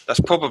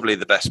 That's probably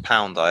the best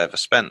 £1 I ever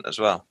spent as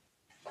well.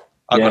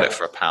 I got it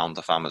for £1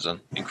 off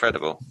Amazon.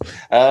 Incredible.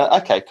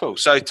 Okay, cool.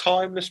 So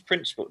timeless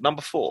principle.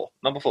 Number four.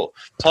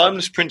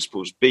 Timeless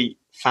principles beat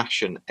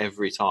fashion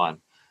every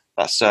time.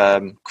 That's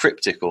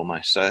cryptic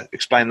almost. So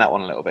explain that one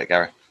a little bit,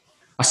 Garry.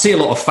 I see a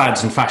lot of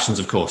fads and fashions,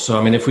 of course. So,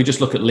 I mean, if we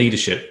just look at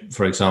leadership,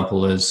 for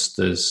example,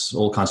 there's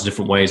all kinds of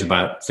different ways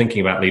about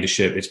thinking about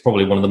leadership. It's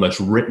probably one of the most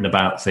written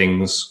about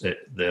things.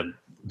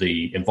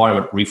 The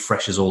environment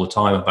refreshes all the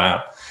time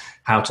about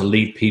how to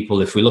lead people.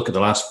 If we look at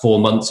the last 4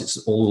 months, it's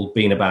all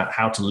been about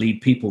how to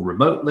lead people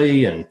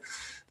remotely and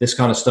this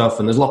kind of stuff.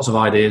 And there's lots of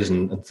ideas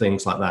and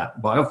things like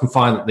that. But I often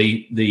find that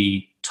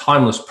the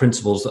timeless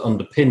principles that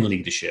underpin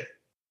leadership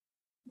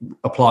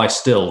apply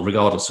still,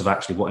 regardless of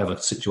actually whatever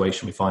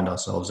situation we find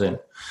ourselves in.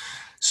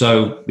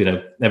 So,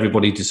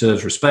 everybody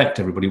deserves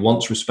respect. Everybody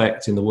wants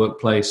respect in the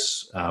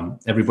workplace.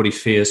 Everybody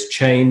fears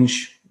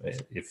change.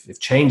 If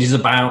change is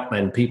about,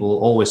 then people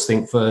always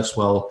think first,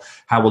 well,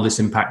 how will this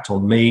impact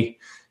on me?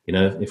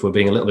 If we're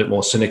being a little bit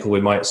more cynical,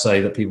 we might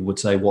say that people would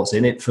say, what's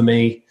in it for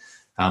me?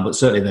 But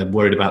certainly they're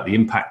worried about the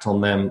impact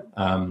on them.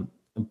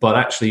 But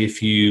actually,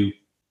 if you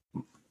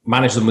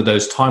manage them with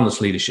those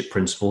timeless leadership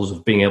principles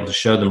of being able to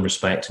show them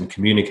respect and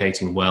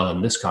communicating well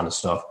and this kind of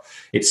stuff,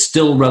 it's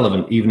still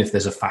relevant, even if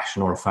there's a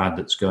fashion or a fad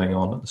that's going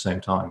on at the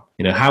same time.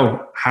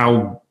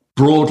 How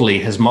broadly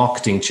has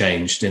marketing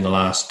changed in the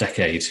last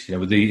decade,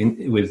 with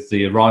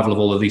the arrival of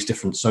all of these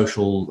different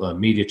social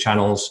media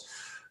channels,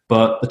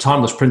 but the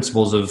timeless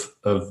principles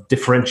of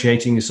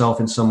differentiating yourself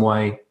in some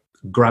way,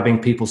 grabbing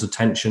people's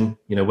attention,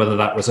 whether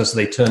that was as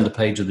they turn the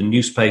page of the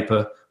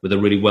newspaper with a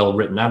really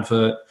well-written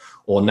advert,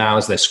 or now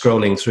as they're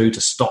scrolling through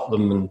to stop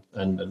them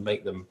and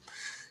make them,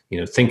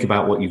 think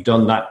about what you've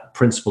done. That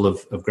principle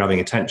of grabbing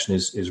attention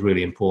is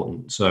really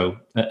important. So,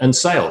 and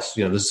sales,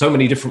 there's so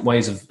many different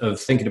ways of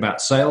thinking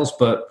about sales,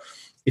 but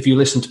if you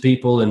listen to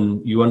people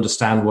and you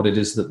understand what it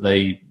is that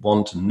they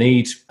want and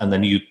need, and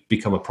then you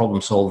become a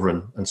problem solver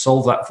and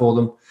solve that for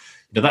them,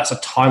 that's a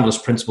timeless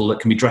principle that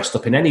can be dressed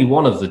up in any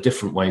one of the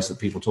different ways that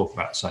people talk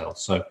about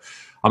sales. So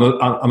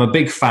I'm a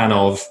big fan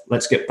of,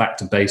 let's get back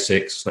to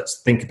basics. Let's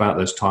think about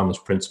those timeless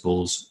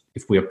principles.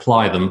 If we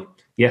apply them,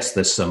 yes,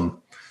 there's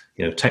some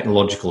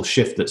technological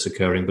shift that's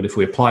occurring, but if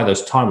we apply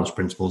those timeless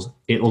principles,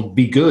 it'll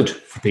be good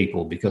for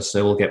people because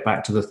they will get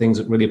back to the things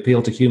that really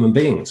appeal to human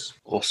beings.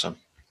 Awesome.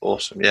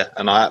 Awesome. Yeah.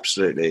 And I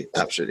absolutely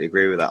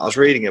agree with that. I was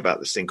reading about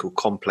this thing called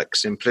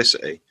complex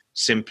simplicity.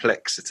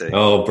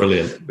 Oh,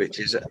 brilliant. Which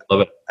is,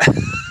 love it.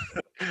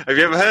 Have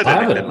you ever heard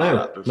anything like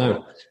that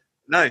before?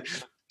 No.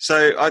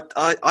 So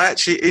I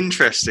actually,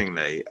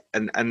 interestingly,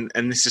 and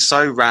this is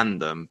so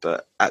random,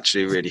 but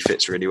actually really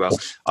fits really well.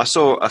 I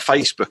saw a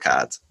Facebook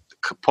ad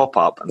pop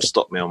up and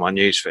stop me on my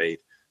newsfeed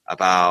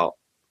about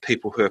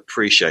people who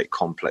appreciate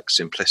complex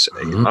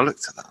simplicity. And I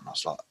looked at that and I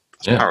was like,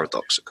 that's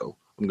paradoxical.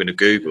 I'm going to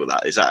Google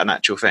that. Is that an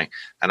actual thing?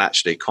 And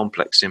actually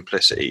complex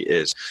simplicity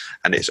is.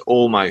 And it's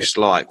almost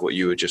like what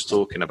you were just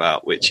talking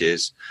about, which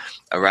is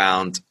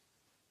around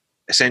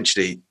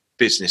essentially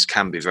business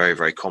can be very,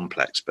 very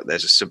complex, but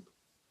there's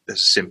a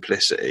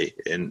simplicity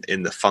in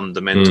the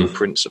fundamental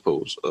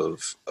principles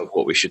of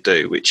what we should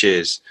do, which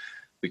is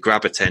we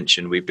grab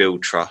attention, we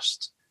build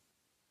trust,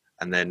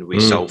 and then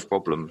we solve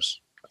problems.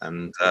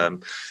 And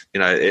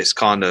it's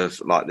kind of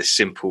like this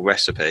simple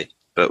recipe,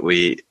 but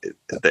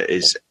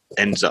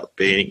ends up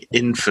being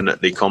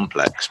infinitely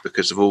complex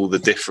because of all the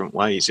different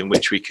ways in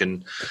which we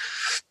can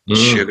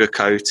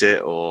sugarcoat it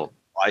or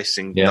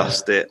icing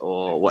dust it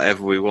or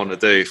whatever we want to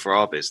do for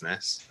our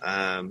business.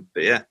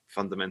 But yeah,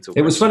 fundamental.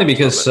 It was funny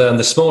because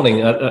this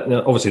morning,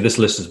 obviously this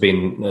list has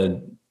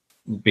been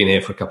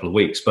here for a couple of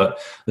weeks, but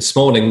this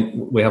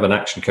morning we have an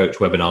ActionCOACH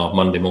webinar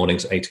Monday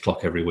mornings at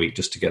 8:00 every week,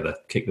 just to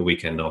kick the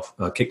week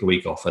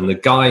off. And the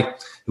guy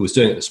who was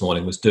doing it this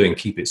morning was doing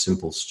Keep It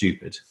Simple,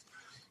 Stupid.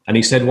 And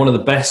he said one of the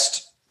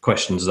best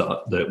questions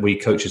that we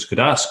coaches could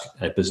ask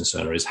a business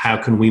owner is, how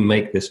can we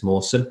make this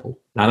more simple?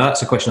 Now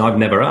that's a question I've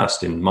never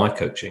asked in my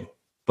coaching,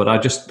 but I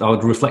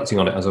was reflecting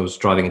on it as I was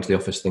driving into the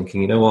office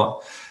thinking, you know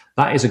what,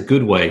 that is a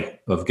good way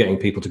of getting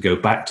people to go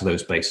back to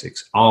those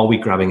basics. Are we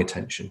grabbing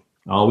attention?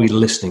 Are we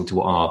listening to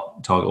what our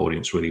target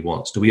audience really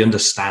wants? Do we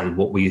understand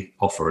what we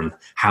offer and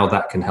how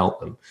that can help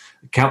them?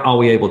 Are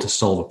we able to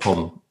solve a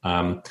problem?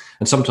 And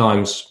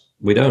sometimes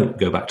we don't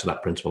go back to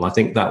that principle. I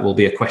think that will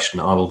be a question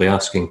I will be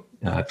asking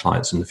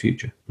clients in the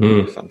future.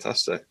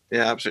 Fantastic.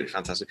 Yeah, absolutely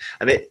fantastic.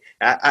 And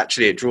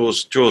it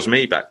draws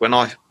me back.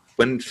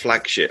 When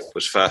Flagship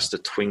was first a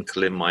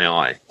twinkle in my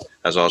eye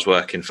as I was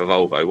working for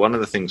Volvo, one of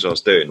the things I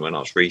was doing when I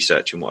was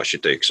researching what I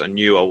should do, because I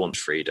knew I wanted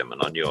freedom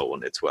and I knew I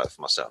wanted to work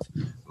for myself,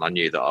 and I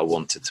knew that I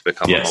wanted to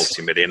become a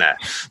multimillionaire.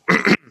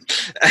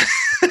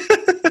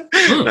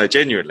 No,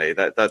 genuinely,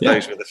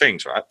 those were the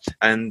things, right?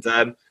 And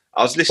I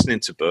was listening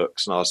to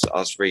books and I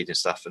was reading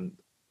stuff, and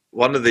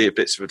one of the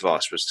bits of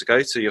advice was to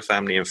go to your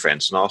family and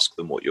friends and ask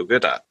them what you're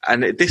good at.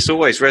 And this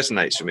always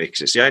resonates with me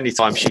because it's the only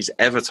time she's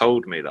ever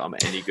told me that I'm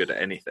any good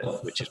at anything,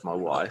 which is my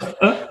wife.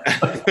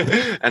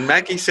 And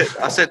Maggie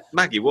said,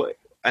 Maggie, what?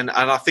 And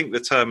I think the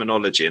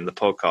terminology in the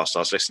podcast I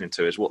was listening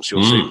to is, what's your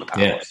superpower?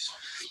 Yes.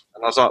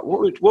 And I was like,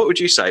 what would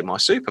you say my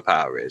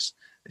superpower is?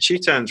 And she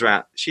turned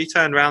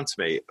around to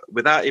me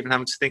without even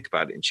having to think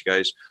about it. And she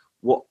goes,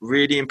 what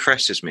really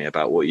impresses me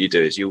about what you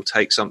do is you'll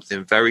take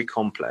something very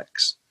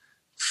complex,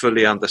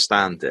 fully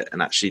understand it,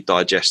 and actually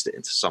digest it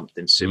into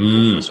something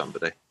simple for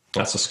somebody.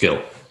 That's a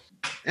skill,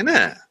 isn't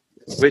it?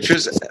 Which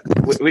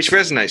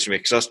resonates with me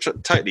because I was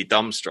totally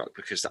dumbstruck,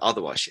 because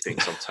otherwise she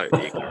thinks I'm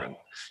totally ignorant.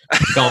 I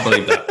can't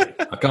believe that.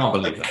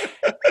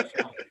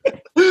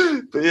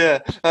 But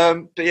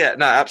yeah,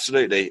 no,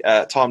 absolutely.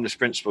 Timeless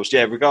principles.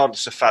 Yeah,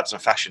 regardless of fads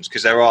and fashions,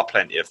 because there are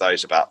plenty of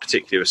those about,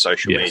 particularly with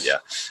social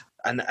media.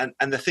 And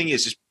the thing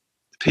is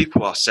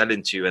people are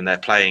selling to you and they're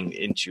playing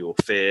into your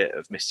fear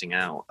of missing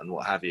out and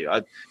what have you.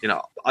 I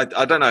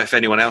don't know if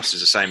anyone else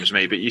is the same as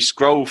me, but you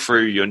scroll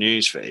through your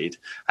news feed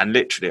and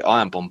literally I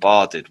am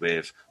bombarded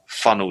with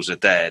funnels are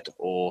dead,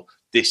 or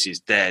this is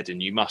dead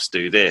and you must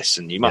do this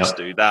and you must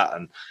do that.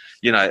 And,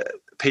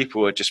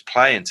 people are just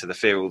playing to the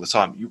fear all the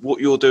time.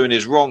 What you're doing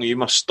is wrong. You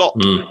must stop.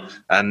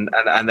 And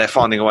they're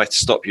finding a way to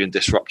stop you and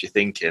disrupt your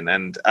thinking.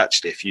 And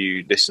actually, if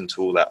you listen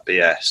to all that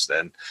BS,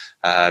 then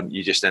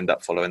you just end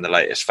up following the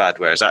latest fad.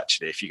 Whereas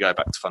actually, if you go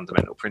back to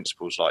fundamental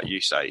principles, like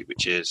you say,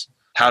 which is,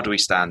 how do we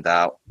stand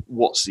out?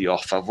 What's the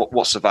offer?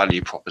 What's the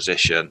value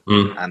proposition?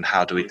 And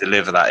how do we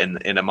deliver that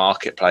in a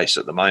marketplace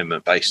at the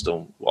moment based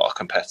on what our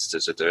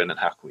competitors are doing, and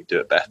how can we do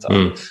it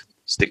better?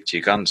 Stick to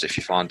your guns if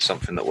you find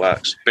something that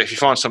works. But if you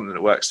find something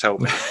that works, tell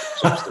me.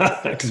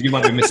 Because you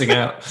might be missing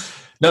out.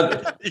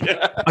 No,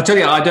 I tell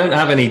you, I don't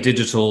have any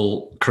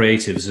digital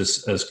creatives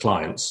as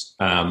clients.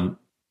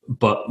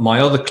 But my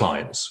other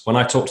clients, when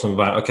I talk to them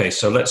about, okay,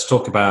 so let's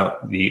talk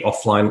about the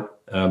offline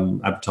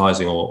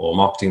advertising or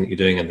marketing that you're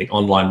doing and the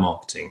online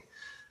marketing.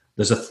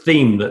 There's a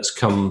theme that's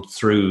come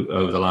through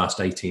over the last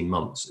 18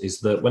 months,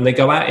 is that when they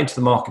go out into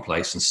the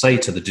marketplace and say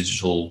to the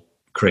digital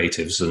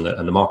creatives and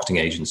the marketing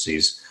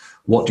agencies,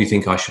 what do you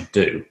think I should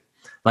do?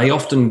 They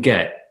often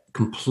get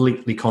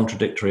completely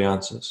contradictory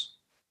answers.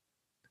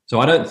 So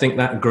I don't think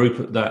that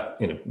group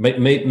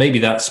maybe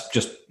that's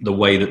just the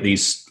way that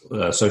these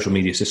social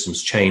media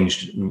systems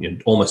changed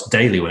almost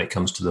daily when it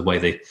comes to the way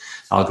the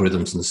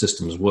algorithms and the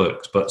systems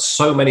worked. But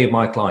so many of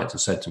my clients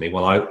have said to me,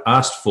 well, I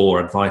asked for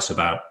advice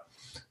about,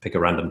 pick a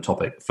random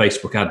topic,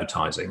 Facebook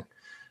advertising,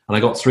 and I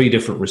got 3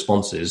 different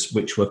responses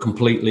which were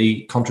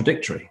completely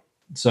contradictory.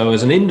 So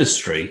as an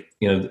industry,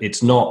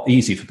 it's not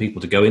easy for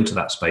people to go into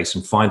that space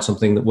and find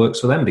something that works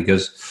for them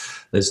because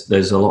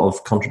there's a lot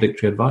of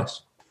contradictory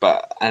advice.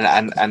 But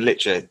and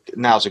literally,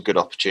 now's a good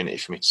opportunity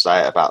for me to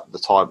say about the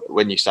time.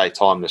 When you say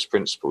timeless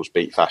principles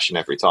beat fashion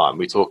every time,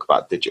 we talk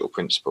about digital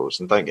principles.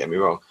 And don't get me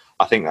wrong,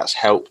 I think that's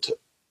helped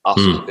us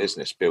as a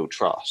business build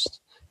trust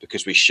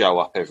because we show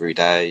up every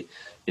day.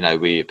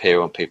 We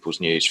appear on people's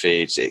news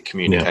feeds. It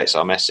communicates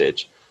our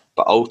message.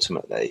 But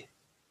ultimately,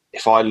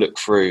 if I look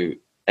through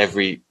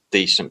every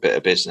decent bit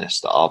of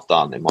business that I've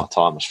done in my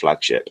time as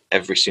flagship,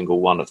 every single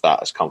one of that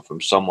has come from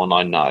someone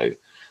I know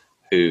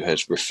who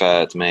has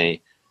referred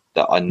me,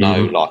 that I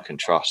know, like and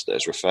trust, that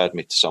has referred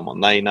me to someone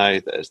they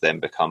know, that has then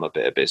become a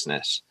bit of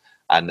business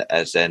and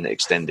has then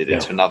extended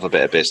into another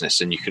bit of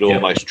business. And you could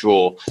almost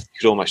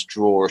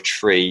draw a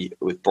tree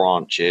with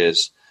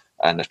branches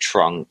and a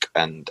trunk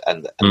and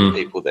the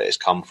people that it's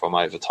come from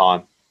over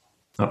time.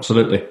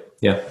 Absolutely.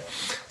 Yeah.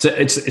 So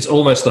it's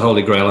almost the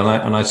holy grail.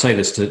 And I say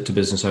this to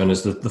business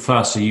owners, that the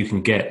faster you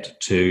can get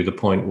to the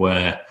point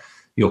where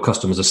your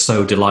customers are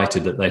so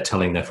delighted that they're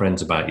telling their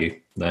friends about you,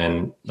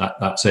 then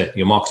that's it.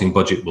 Your marketing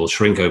budget will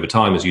shrink over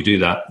time as you do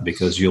that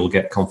because you'll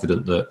get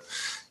confident that,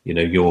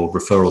 your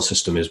referral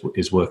system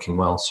is working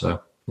well.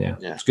 So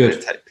it's good.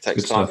 It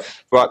takes time.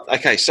 Stuff. Right.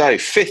 Okay. So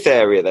 5th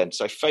area then.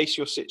 So face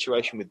your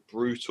situation with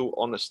brutal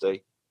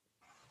honesty.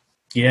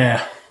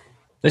 Yeah.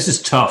 This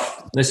is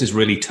tough. This is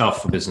really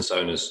tough for business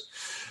owners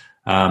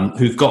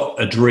who've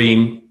got a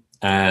dream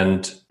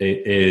and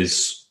it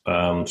is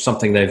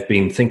something they've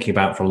been thinking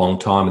about for a long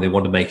time and they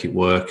want to make it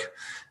work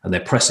and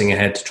they're pressing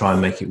ahead to try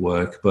and make it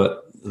work.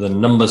 But the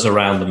numbers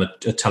around them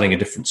are telling a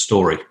different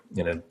story,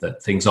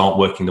 that things aren't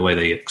working the way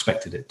they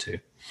expected it to.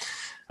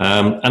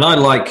 And I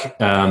like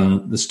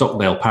the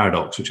Stockdale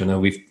paradox, which I know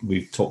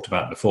we've talked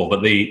about before.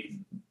 But the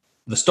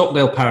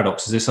Stockdale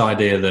paradox is this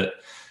idea that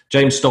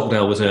James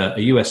Stockdale was a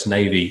US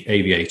Navy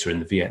aviator in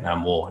the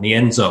Vietnam War, and he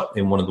ends up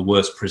in one of the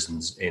worst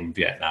prisons in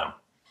Vietnam.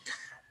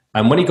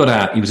 And when he got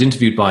out, he was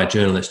interviewed by a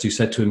journalist who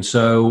said to him,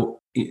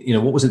 "So,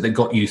 what was it that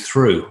got you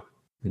through?"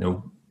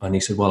 And he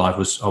said, "Well, I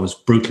was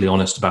brutally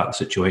honest about the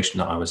situation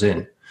that I was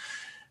in."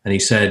 And he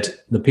said,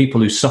 "The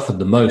people who suffered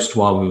the most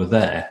while we were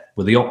there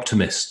were the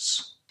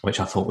optimists," which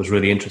I thought was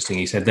really interesting.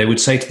 He said they would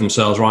say to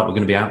themselves, "Right, we're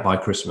going to be out by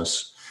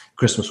Christmas."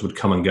 Christmas would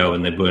come and go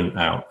and they weren't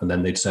out. And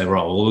then they'd say,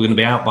 "Right, well, we're going to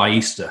be out by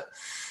Easter."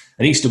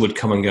 And Easter would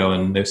come and go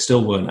and they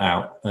still weren't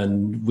out.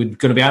 And we're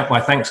going to be out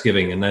by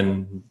Thanksgiving. And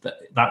then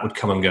that would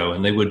come and go.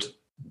 And they would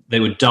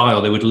die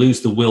or they would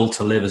lose the will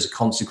to live as a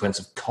consequence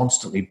of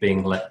constantly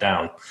being let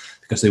down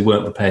because they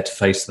weren't prepared to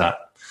face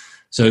that.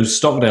 So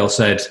Stockdale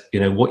said,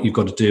 what you've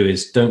got to do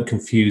is don't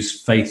confuse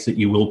faith that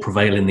you will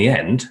prevail in the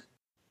end,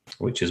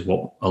 which is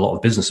what a lot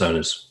of business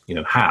owners,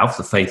 have,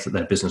 the faith that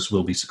their business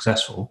will be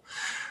successful,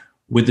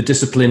 with the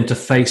discipline to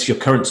face your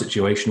current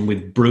situation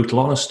with brutal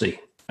honesty.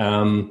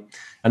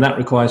 And that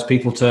requires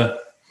people to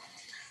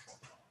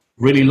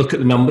really look at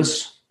the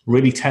numbers,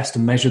 really test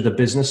and measure the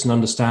business and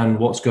understand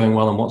what's going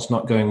well and what's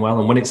not going well.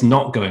 And when it's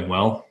not going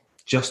well,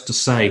 just to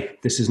say,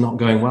 this is not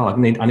going well.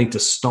 I need to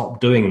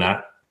stop doing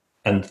that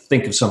and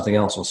think of something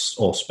else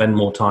or spend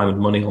more time and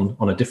money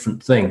on a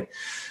different thing.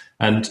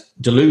 And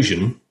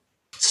delusion,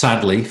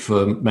 sadly,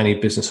 for many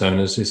business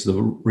owners, is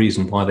the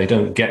reason why they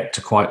don't get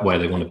to quite where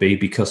they want to be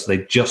because they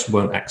just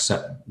won't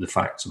accept the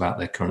facts about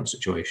their current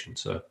situation.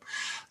 So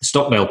the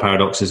Stockdale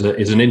paradox is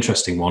an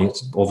interesting one.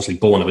 It's obviously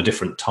born of a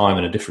different time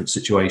and a different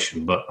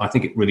situation, but I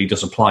think it really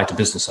does apply to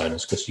business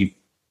owners because you've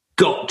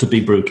got to be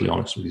brutally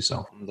honest with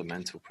yourself.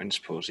 Fundamental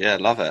principles. Yeah,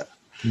 love it.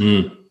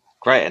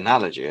 Great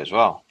analogy as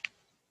well.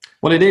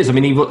 Well, it is. I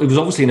mean, he was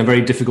obviously in a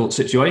very difficult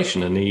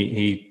situation and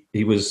he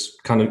was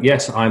kind of,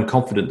 yes, I'm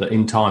confident that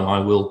in time I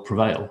will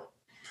prevail,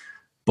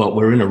 but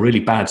we're in a really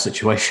bad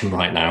situation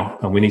right now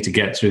and we need to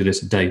get through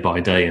this day by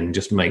day and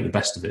just make the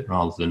best of it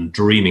rather than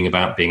dreaming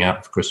about being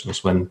out for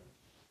Christmas when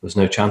there's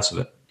no chance of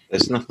it.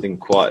 There's nothing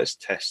quite as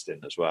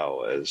testing as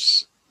well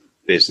as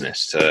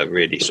business to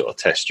really sort of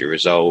test your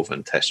resolve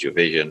and test your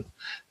vision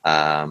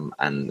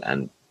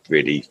and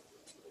really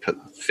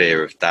put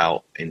fear of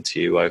doubt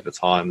into you over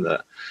time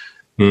that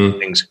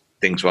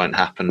things won't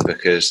happen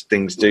because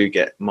things do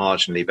get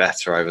marginally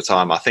better over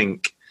time. I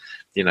think,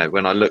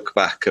 when I look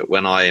back at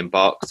when I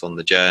embarked on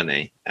the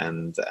journey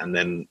and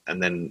then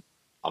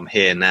I'm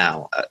here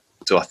now,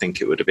 do I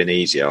think it would have been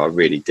easier? I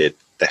really did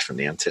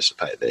definitely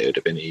anticipate that it would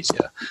have been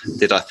easier.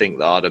 Did I think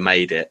that I'd have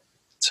made it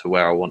to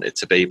where I wanted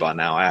to be by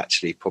now? I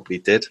actually probably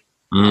did.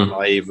 How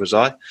naive was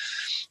I?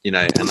 And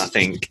I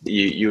think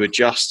you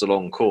adjust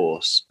along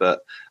course,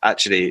 but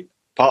actually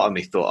part of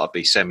me thought I'd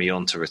be semi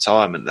on to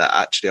retirement, that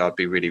actually I'd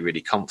be really,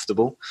 really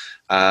comfortable.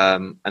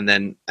 And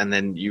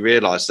then you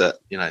realise that,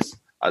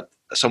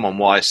 someone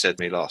wise said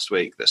to me last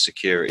week that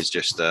security is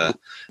just a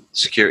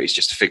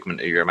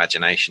figment of your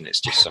imagination. It's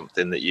just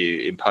something that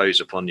you impose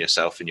upon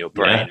yourself in your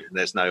brain. Yeah. And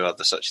there's no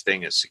other such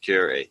thing as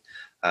security,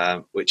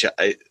 which,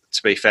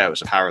 to be fair,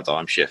 was a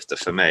paradigm shifter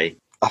for me.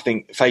 I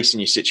think facing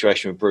your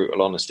situation with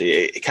brutal honesty,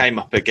 it came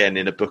up again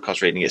in a book I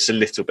was reading. It's a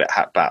little bit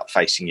about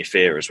facing your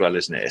fear as well,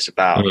 isn't it? It's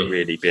about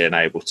really being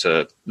able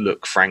to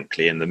look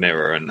frankly in the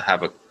mirror and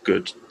have a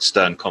good,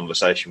 stern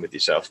conversation with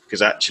yourself.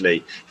 Because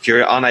actually, if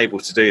you're unable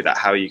to do that,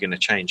 how are you going to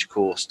change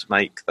course to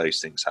make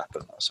those things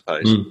happen, I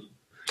suppose?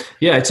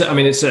 Yeah, it's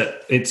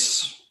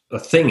a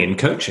thing in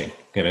coaching.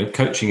 You know,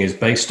 coaching is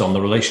based on the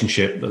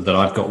relationship that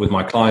I've got with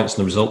my clients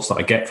and the results that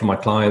I get from my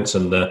clients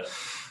and the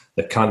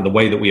kind of the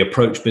way that we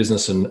approach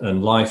business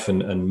and life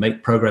and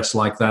make progress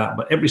like that.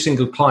 But every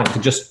single client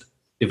could just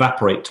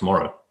evaporate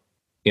tomorrow.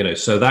 You know,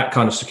 so that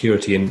kind of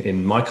security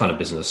in my kind of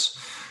business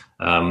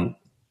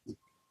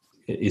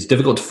is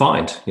difficult to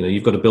find. You know,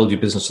 you've got to build your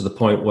business to the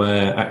point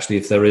where actually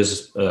if there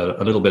is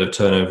a little bit of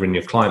turnover in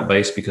your client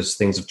base because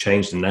things have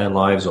changed in their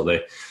lives or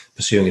they're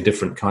pursuing a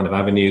different kind of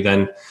avenue,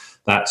 then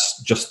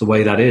that's just the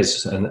way that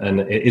is. And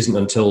it isn't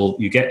until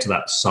you get to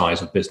that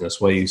size of business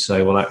where you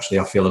say, well, actually,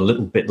 I feel a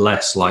little bit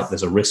less like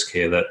there's a risk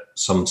here that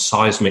some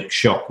seismic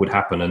shock would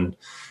happen. And,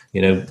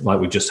 you know, like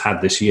we just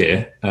had this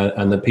year,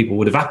 and that people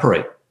would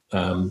evaporate.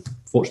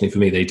 Fortunately for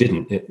me, they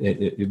didn't.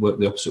 It worked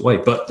the opposite way.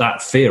 But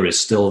that fear is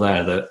still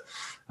there that,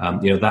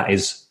 you know, that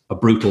is a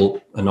brutal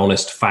and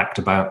honest fact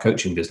about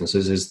coaching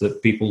businesses is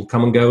that people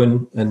come and go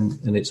and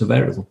it's a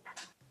variable.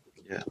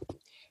 Yeah.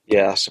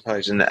 Yeah, I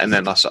suppose. And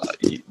then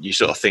you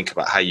sort of think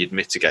about how you'd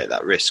mitigate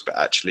that risk, but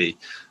actually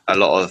a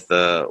lot of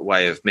the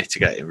way of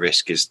mitigating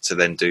risk is to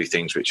then do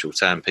things which will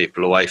turn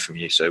people away from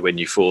you. So when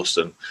you force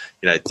them,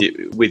 you know,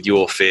 with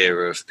your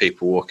fear of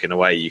people walking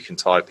away, you can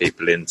tie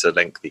people into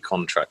lengthy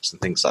contracts and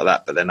things like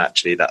that, but then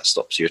actually that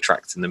stops you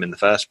attracting them in the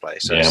first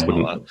place. So it's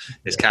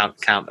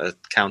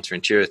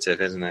counterintuitive,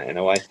 isn't it, in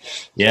a way?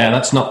 Yeah,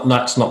 that's not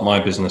my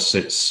business.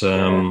 It's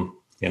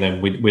you know,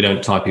 we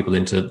don't tie people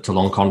into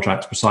long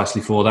contracts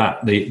precisely for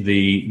that.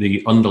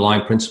 The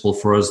underlying principle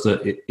for us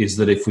is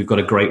that if we've got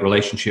a great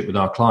relationship with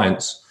our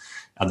clients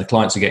and the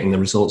clients are getting the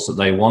results that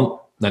they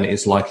want, then it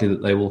is likely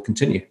that they will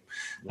continue.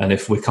 And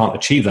if we can't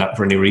achieve that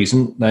for any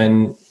reason,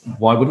 then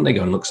why wouldn't they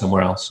go and look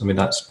somewhere else? I mean,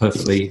 that's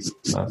perfectly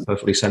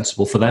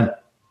sensible for them.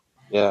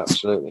 Yeah,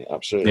 absolutely.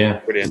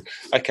 Yeah. Brilliant.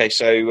 Okay,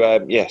 so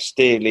a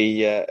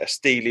steely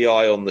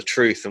eye on the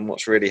truth and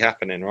what's really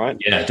happening, right?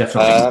 Yeah,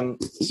 definitely.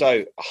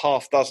 So a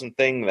half dozen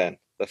thing then,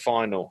 the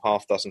final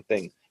half dozen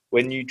thing.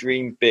 When you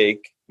dream big,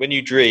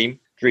 dream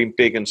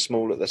big and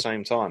small at the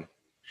same time.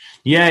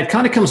 Yeah, it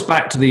kind of comes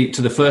back to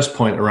the first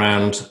point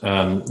around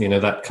you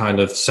know, that kind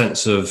of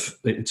sense of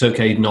it's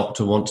okay not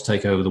to want to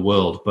take over the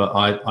world. But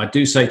I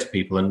do say to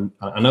people, and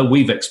I know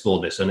we've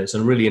explored this, and it's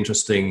a really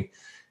interesting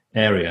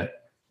area.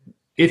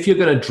 If you're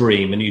going to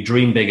dream and you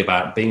dream big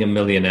about being a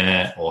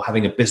millionaire or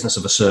having a business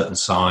of a certain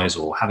size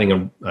or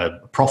having a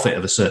profit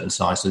of a certain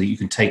size so that you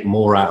can take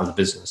more out of the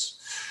business,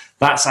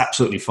 that's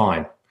absolutely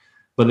fine.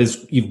 But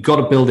you've got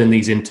to build in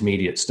these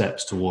intermediate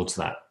steps towards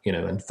that, you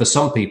know. And for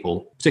some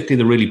people,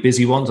 particularly the really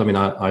busy ones, I mean,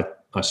 I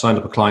signed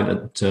up a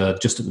client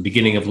just at the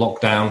beginning of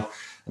lockdown,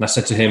 and I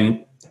said to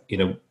him, you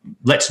know,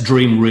 let's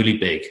dream really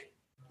big.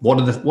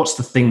 What's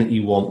the thing that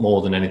you want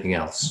more than anything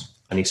else?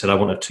 And he said, I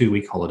want a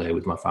 2-week holiday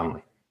with my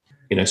family.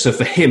 You know, so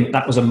for him,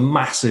 that was a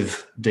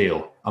massive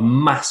deal.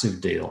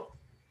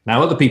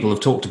 Now, other people have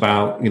talked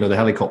about, you know, the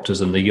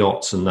helicopters and the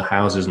yachts and the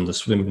houses and the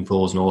swimming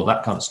pools and all of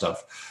that kind of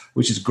stuff,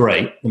 which is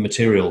great, the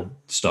material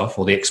stuff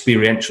or the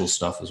experiential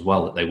stuff as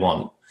well that they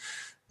want.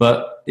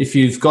 But if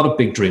you've got a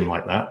big dream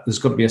like that, there's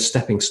got to be a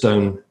stepping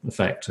stone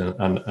effect.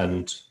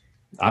 And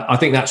I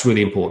think that's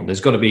really important.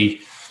 There's got to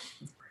be,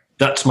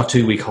 that's my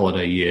 2-week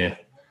holiday year.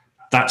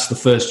 That's the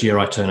first year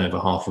I turn over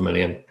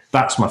 $500,000.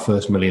 That's my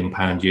first £1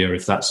 million year,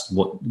 if that's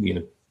what, you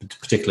know,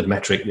 particular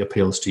metric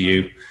appeals to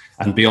you.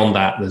 And beyond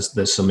that,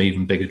 there's some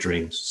even bigger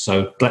dreams.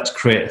 So let's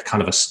create a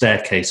kind of a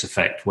staircase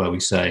effect where we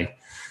say,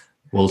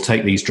 we'll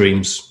take these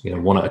dreams, you know,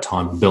 one at a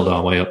time and build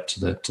our way up to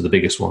the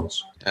biggest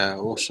ones.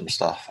 Awesome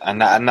stuff.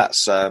 And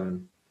that's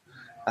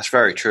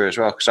very true as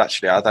well, because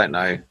actually I don't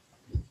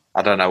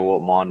know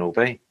what mine will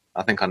be.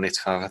 I think I need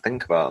to have a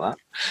think about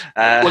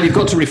that. Well, you've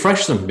got to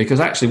refresh them, because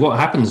actually what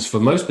happens for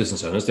most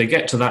business owners, they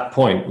get to that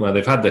point where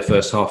they've had their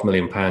first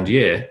 £500,000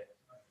 year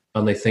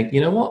and they think,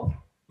 you know what,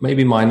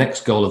 maybe my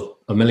next goal of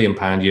 £1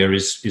 million year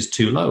is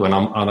too low and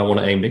I want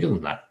to aim bigger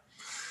than that.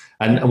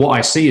 And what I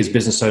see is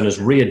business owners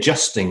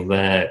readjusting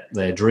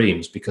their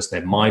dreams because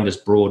their mind has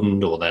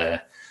broadened or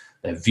their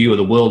view of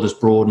the world has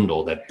broadened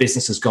or their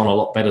business has gone a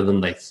lot better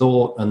than they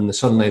thought. And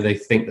suddenly they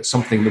think that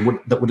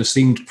something that would have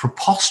seemed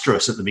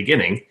preposterous at the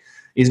beginning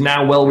is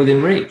now well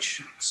within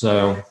reach.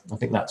 So I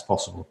think that's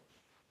possible.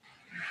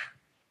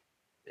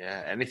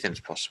 Yeah,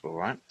 anything's possible,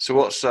 right? So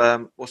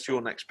what's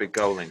your next big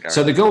goal then, Garry?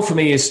 So the goal for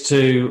me is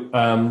to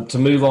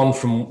move on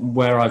from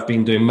where I've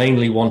been doing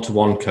mainly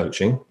one-to-one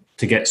coaching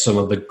to get some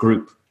of the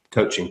group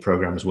coaching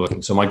programs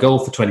working. So my goal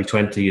for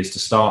 2020 is to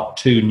start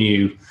 2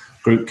 new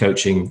group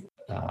coaching,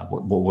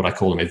 what I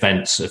call them,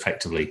 events,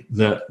 effectively,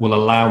 that will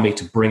allow me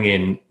to bring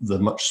in the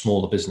much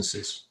smaller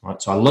businesses.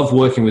 Right. So I love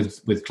working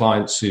with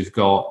clients who've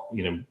got,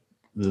 you know,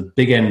 the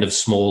big end of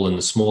small and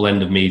the small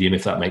end of medium,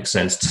 if that makes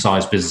sense, to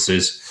size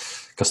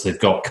businesses, because they've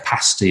got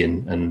capacity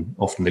and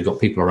often they've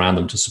got people around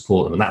them to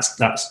support them. And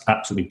that's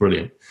absolutely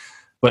brilliant.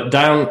 But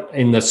down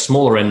in the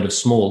smaller end of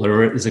small,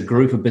 there is a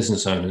group of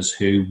business owners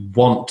who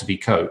want to be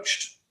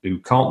coached, who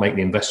can't make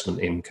the investment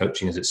in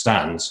coaching as it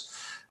stands.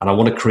 And I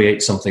want to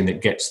create something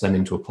that gets them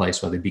into a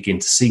place where they begin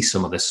to see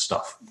some of this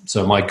stuff.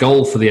 So my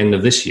goal for the end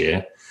of this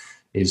year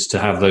is to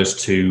have those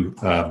two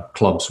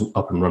clubs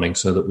up and running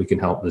so that we can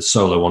help the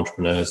solo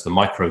entrepreneurs, the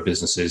micro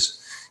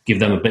businesses, give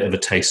them a bit of a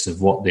taste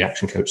of what the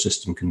ActionCOACH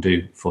system can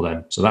do for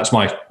them. So that's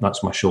my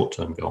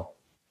short-term goal.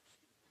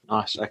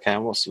 Nice. Okay.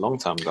 And what's the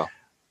long-term goal?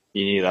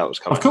 You knew that was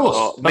coming. Of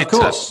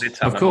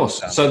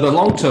course. So the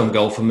long-term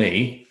goal for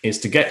me is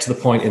to get to the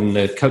point in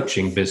the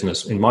coaching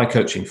business, in my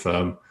coaching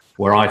firm,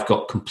 where I've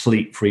got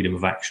complete freedom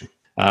of action.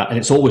 And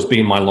it's always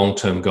been my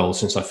long-term goal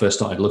since I first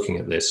started looking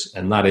at this.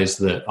 And that is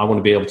that I want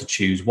to be able to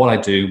choose what I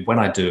do, when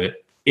I do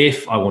it,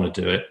 if I want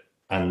to do it,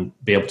 and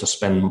be able to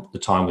spend the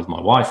time with my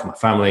wife and my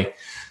family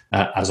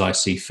as I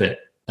see fit.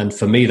 And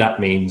for me, that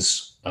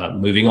means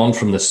moving on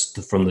from the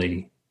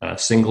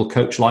single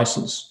coach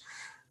license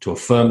to a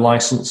firm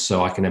license,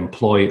 so I can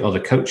employ other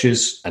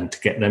coaches and to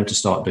get them to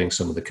start doing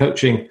some of the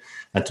coaching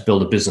and to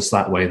build a business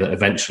that way that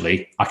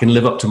eventually I can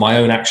live up to my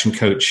own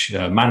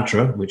ActionCOACH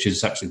mantra, which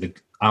is actually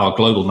our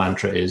global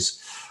mantra is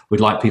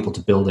we'd like people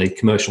to build a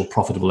commercial,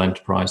 profitable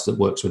enterprise that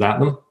works without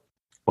them.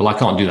 Well, I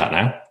can't do that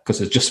now because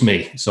it's just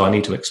me. So I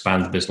need to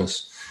expand the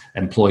business,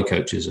 employ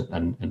coaches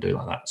and do it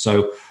like that.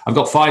 So I've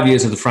got 5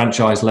 years of the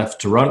franchise left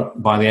to run.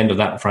 By the end of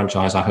that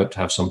franchise, I hope to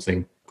have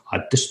something. I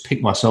just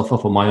pick myself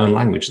up on my own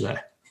language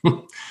there.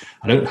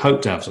 I don't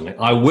hope to have something.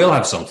 I will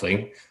have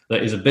something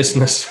that is a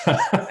business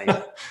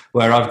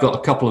where I've got a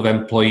couple of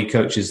employee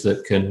coaches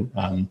that can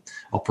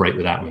operate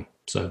without me.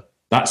 So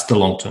that's the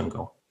long-term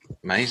goal.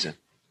 Amazing.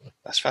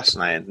 That's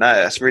fascinating. No,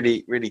 that's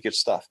really, really good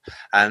stuff.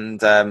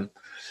 And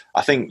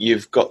I think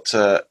you've got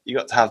to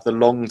have the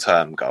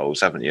long-term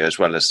goals, haven't you, as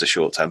well as the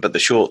short-term. But the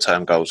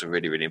short-term goals are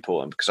really, really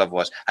important because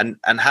otherwise, and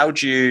how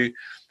do you?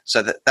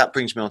 So that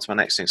brings me on to my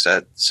next thing.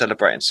 So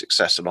celebrating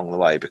success along the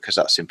way, because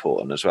that's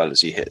important as well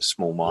as you hit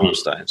small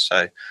milestones.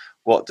 So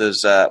what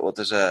does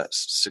a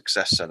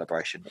success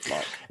celebration look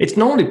like? It's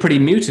normally pretty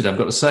muted, I've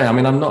got to say. I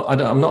mean, I'm not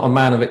a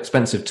man of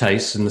expensive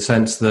tastes in the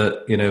sense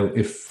that, you know,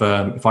 if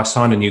I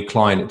sign a new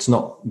client, it's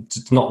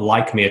not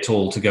like me at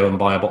all to go and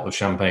buy a bottle of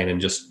champagne and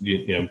just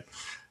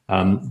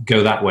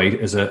go that way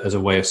as a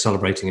way of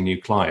celebrating a new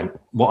client.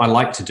 What I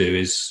like to do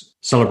is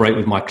celebrate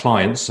with my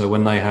clients. So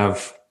when they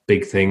have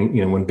big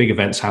thing, when big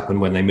events happen,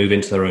 when they move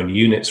into their own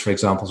units, for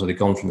example, so they've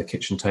gone from the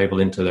kitchen table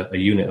into a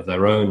unit of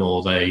their own,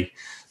 or they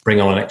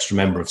bring on an extra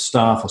member of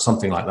staff or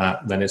something like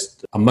that, then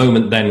it's a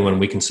moment then when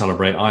we can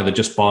celebrate either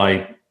just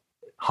by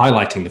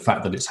highlighting the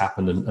fact that it's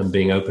happened and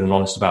being open and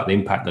honest about the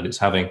impact that it's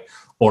having,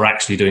 or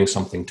actually doing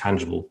something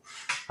tangible.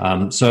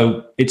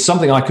 So it's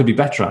something I could be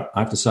better at.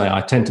 I have to say,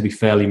 I tend to be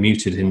fairly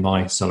muted in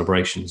my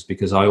celebrations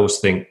because I always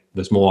think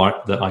there's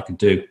more that I could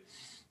do.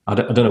 I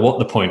don't know what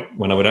the point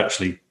when I would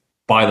actually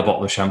buy the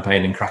bottle of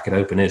champagne and crack it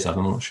open is.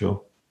 I'm not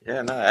sure.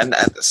 Yeah, no, and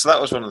so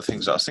that was one of the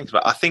things I was thinking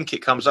about. I think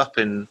it comes up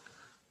in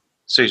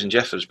Susan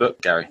Jeffers'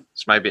 book, Gary.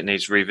 So maybe it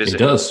needs revisit.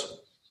 It does.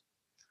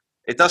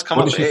 It does come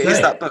up. It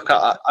is that book.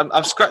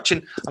 I'm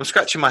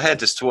scratching my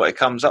head as to what it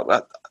comes up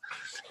with.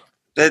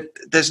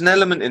 There's an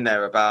element in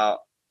there about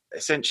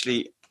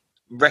essentially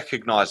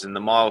recognizing the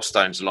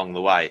milestones along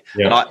the way.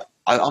 Yeah.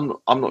 And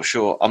I'm not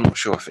sure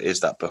if it is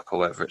that book or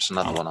whether it's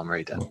another one I'm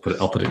reading.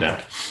 I'll put it down.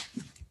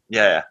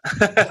 Yeah.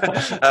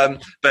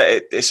 But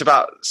it's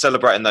about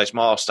celebrating those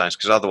milestones,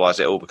 because otherwise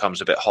it all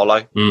becomes a bit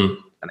hollow.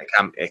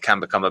 And it can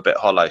become a bit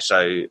hollow.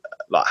 So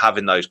like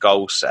having those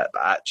goals set,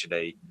 but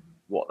actually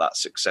what that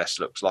success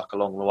looks like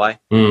along the way,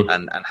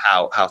 and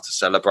how to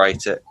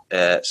celebrate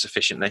it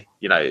sufficiently.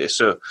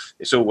 It's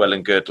all well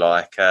and good,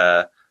 like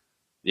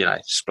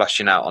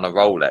splashing out on a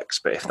Rolex,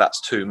 but if that's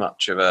too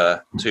much of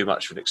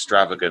an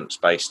extravagance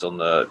based on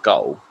the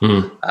goal,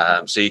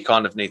 so you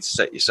kind of need to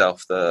set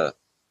yourself the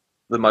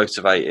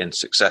motivating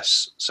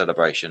success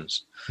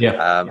celebrations,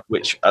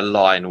 which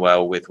align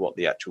well with what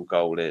the actual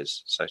goal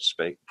is, so to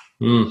speak.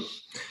 No,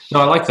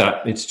 I like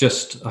that. It's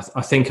just,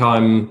 I think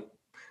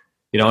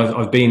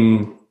I've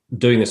been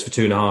doing this for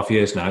 2.5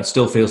 years now. It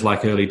still feels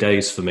like early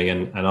days for me.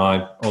 And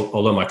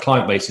although my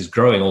client base is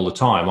growing all the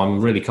time,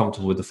 I'm really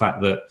comfortable with the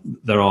fact that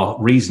there are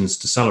reasons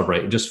to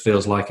celebrate. It just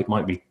feels like it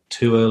might be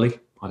too early.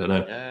 I don't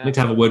know. Yeah. I need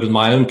to have a word with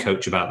my own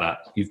coach about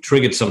that. You've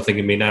triggered something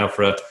in me now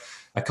for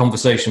a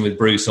conversation with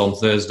Bruce on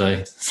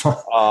Thursday.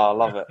 I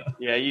love it.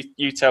 Yeah,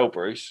 you tell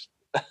Bruce.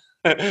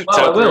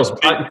 I will.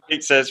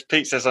 Pete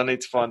says I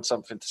need to find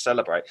something to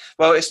celebrate.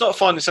 Well, it's not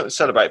finding something to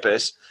celebrate, but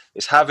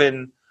it's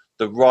having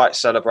the right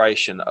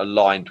celebration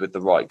aligned with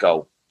the right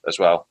goal as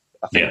well.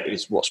 I think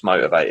is what's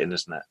motivating,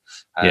 isn't it?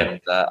 And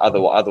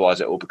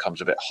otherwise it all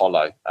becomes a bit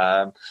hollow.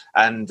 So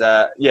and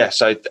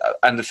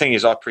the thing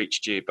is, I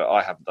preached you, but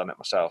I haven't done it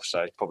myself,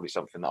 so it's probably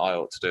something that I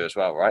ought to do as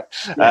well, right?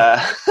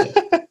 Yeah.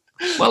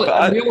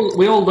 Well,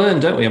 we all learn,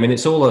 don't we? I mean,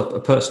 it's all a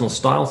personal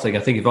style thing.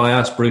 I think if I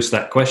asked Bruce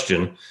that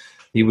question,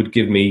 he would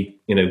give me,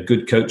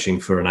 good coaching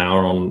for an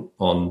hour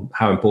on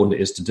how important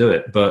it is to do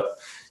it. But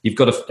you've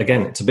got to,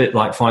 again, it's a bit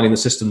like finding the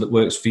system that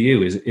works for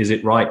you. Is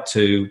it right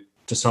to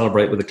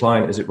celebrate with a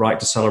client? Is it right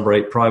to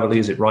celebrate privately?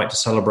 Is it right to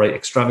celebrate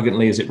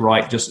extravagantly? Is it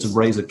right just to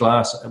raise a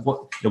glass?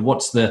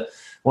 What's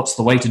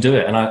the way to do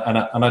it? And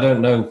I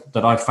don't know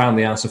that I've found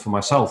the answer for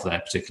myself there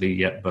particularly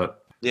yet,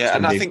 but yeah,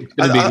 and I think it's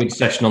going to be a good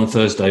session on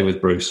Thursday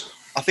with Bruce.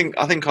 I think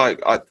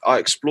I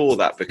explore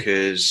that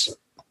because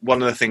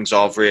one of the things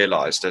I've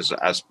realised as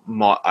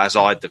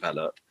I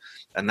develop,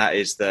 and that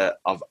is that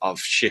I've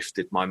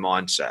shifted my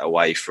mindset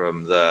away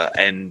from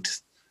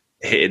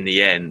hitting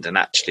the end and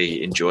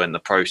actually enjoying the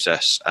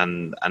process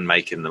and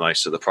making the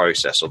most of the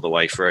process all the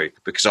way through.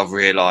 Because I've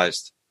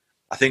realised,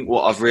 I think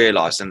what I've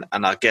realised, and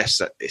I guess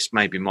that it's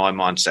maybe my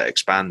mindset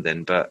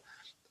expanding, but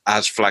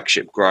as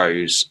Flagship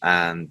grows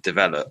and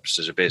develops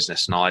as a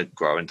business and I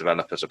grow and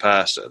develop as a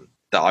person,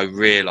 that I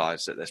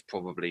realise that there's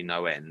probably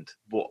no end.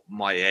 What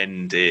my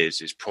end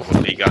is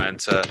probably going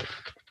to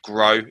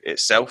grow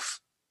itself.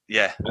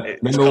 Yeah.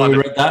 Remember we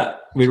read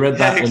that? We read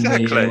that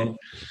exactly. In the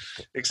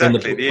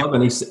club,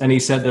 and he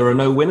said there are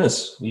no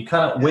winners. You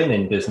can't win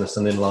in business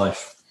and in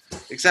life.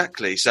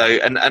 Exactly. So,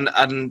 and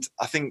I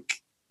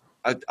think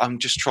I'm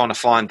just trying to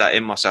find that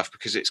in myself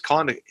because it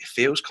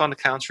feels kind of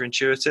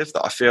counterintuitive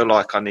that I feel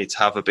like I need to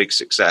have a big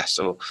success,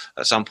 or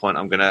at some point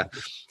I'm going to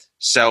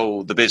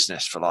sell the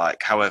business for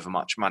like however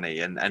much money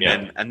and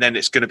then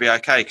it's going to be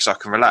okay because I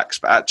can relax.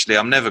 But actually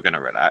I'm never going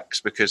to relax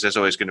because there's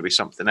always going to be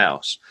something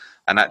else.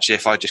 And actually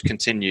if I just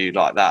continue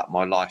like that,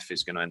 my life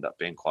is going to end up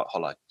being quite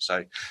hollow.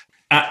 So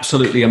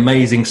absolutely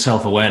amazing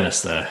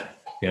self-awareness there.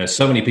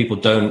 So many people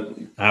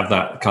don't have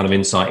that kind of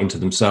insight into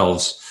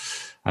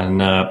themselves.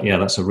 And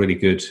that's a really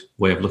good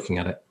way of looking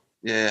at it.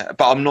 Yeah,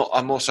 but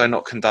I'm also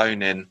not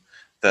condoning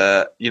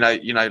the,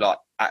 like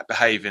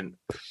behaving.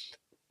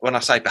 When I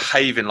say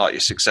behaving like you're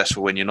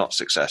successful when you're not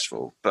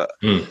successful, but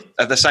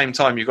at the same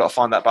time, you've got to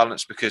find that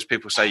balance because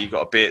people say you've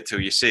got to be it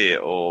till you see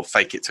it or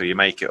fake it till you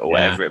make it or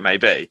whatever it may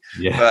be.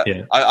 Yeah, but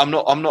I'm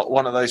not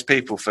one of those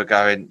people for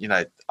going,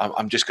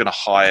 I'm just going to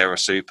hire a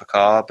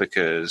supercar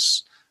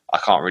because I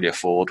can't really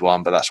afford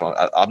one, but that's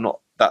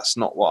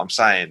not what I'm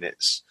saying.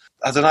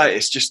 I don't know.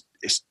 It's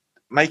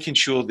making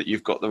sure that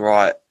you've got the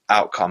right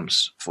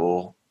outcomes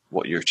for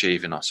what you're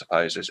achieving, I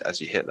suppose,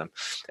 as you hit them.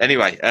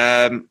 Anyway,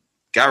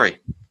 Garry,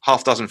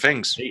 half dozen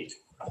things. Wow.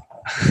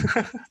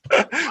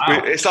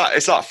 It's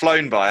like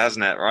flown by,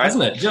 hasn't it? Right?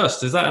 Hasn't it?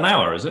 Is that an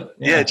hour? Is it?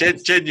 Yeah,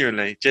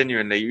 genuinely.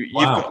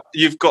 Wow.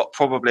 You've got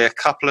probably a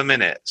couple of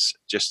minutes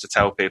just to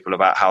tell people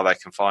about how they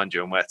can find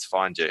you and where to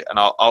find you. And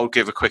I'll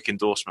give a quick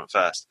endorsement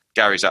first.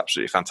 Gary's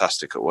absolutely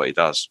fantastic at what he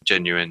does.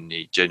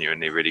 Genuinely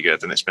really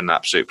good. And it's been an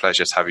absolute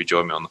pleasure to have you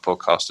join me on the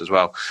podcast as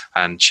well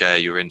and share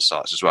your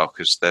insights as well,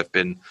 because they've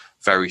been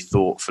very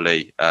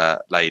thoughtfully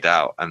laid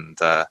out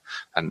and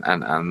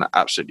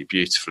absolutely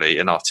beautifully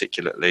and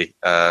articulately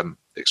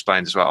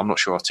explained as well. I'm not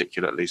sure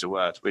articulately is a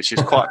word, which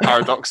is quite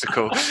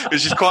paradoxical.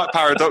 Because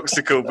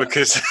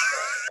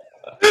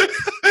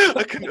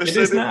I couldn't have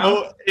said it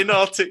more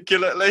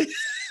inarticulately.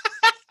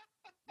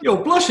 You're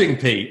blushing,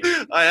 Pete.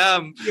 I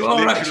am. You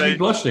are actually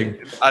blushing.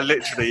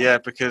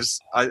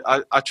 Because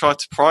I tried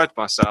to pride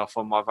myself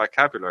on my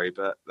vocabulary,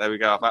 but there we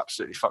go. I've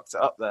absolutely fucked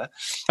it up there.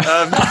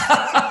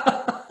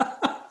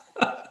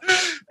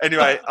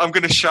 Anyway, I'm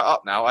going to shut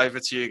up now. Over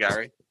to you,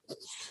 Garry.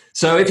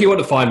 So if you want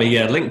to find me,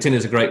 LinkedIn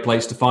is a great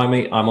place to find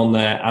me. I'm on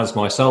there as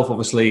myself,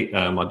 obviously.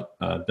 I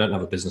don't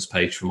have a business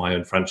page for my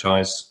own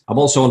franchise. I'm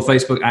also on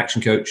Facebook,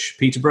 ActionCOACH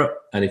Peterborough.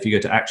 And if you go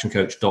to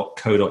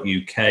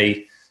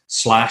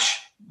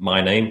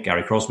actioncoach.co.uk/my name,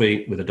 Garry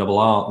Crosby, with a double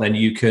R, then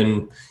you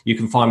can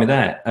find me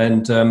there.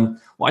 And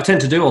what I tend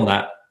to do on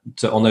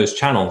those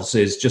channels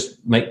is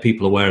just make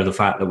people aware of the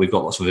fact that we've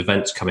got lots of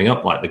events coming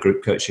up, like the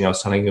group coaching I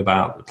was telling you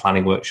about, the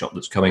planning workshop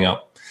that's coming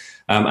up.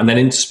 And then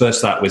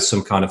intersperse that with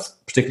some kind of,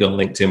 particularly on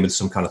LinkedIn, with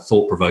some kind of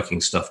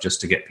thought-provoking stuff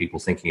just to get people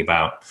thinking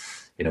about,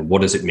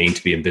 what does it mean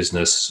to be in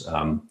business?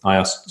 I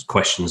ask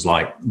questions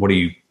like, what do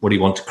you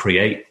want to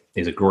create?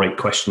 Is a great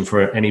question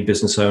for any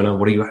business owner.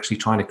 What are you actually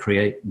trying to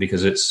create?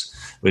 Because it's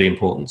really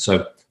important.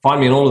 So find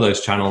me on all of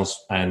those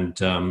channels.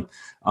 And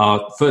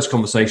our first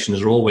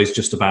conversations are always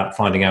just about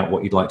finding out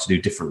what you'd like to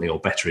do differently or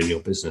better in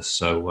your business.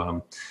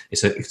 So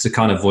it's a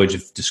kind of voyage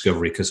of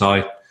discovery, because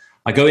I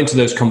go into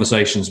those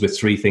conversations with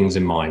three things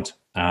in mind.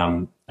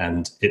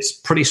 And it's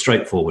pretty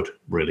straightforward,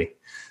 really.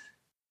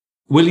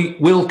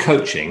 Will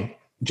coaching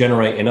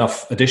generate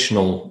enough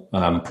additional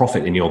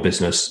profit in your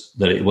business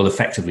that it will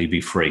effectively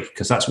be free?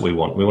 Because that's what we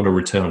want. We want a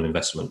return on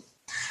investment.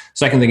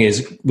 Second thing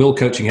is, will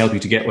coaching help you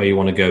to get where you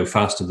want to go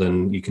faster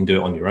than you can do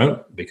it on your own?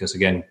 Because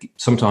again,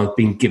 sometimes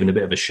being given a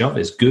bit of a shove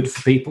is good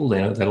for people.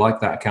 They like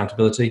that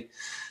accountability.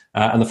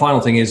 And the final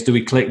thing is, do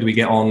we click? Do we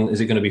get on?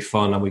 Is it going to be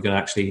fun? Are we going to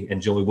actually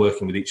enjoy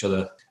working with each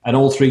other? And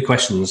all three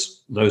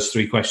questions, those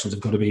three questions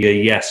have got to be a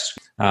yes.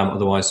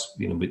 Otherwise,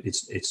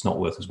 it's not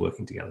worth us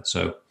working together.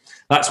 So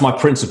that's my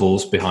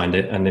principles behind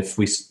it. And if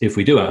we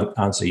do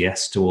answer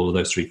yes to all of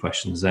those three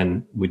questions,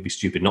 then we'd be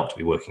stupid not to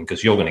be working,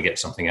 because you're going to get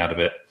something out of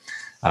it.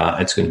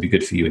 it's going to be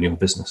good for you and your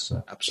business.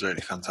 So.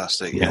 Absolutely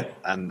fantastic. Yeah.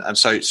 And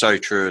so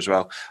true as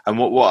well. And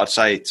what I'd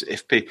say,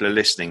 if people are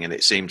listening and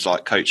it seems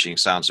like coaching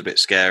sounds a bit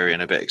scary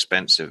and a bit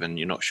expensive and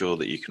you're not sure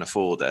that you can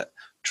afford it,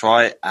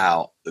 try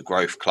out the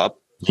Growth Club,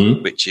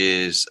 which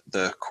is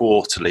the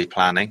quarterly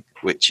planning,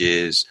 which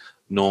is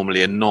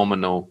normally a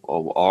nominal,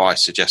 or I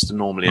suggest a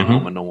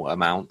nominal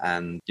amount,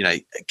 and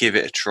give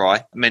it a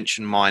try.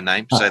 Mention my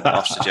name, say that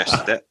I've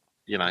suggested it.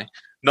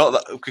 Not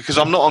that, because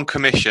I'm not on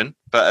commission,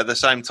 but at the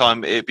same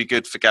time, it'd be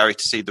good for Garry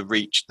to see the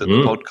reach that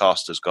the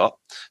podcast has got.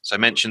 So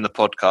mention the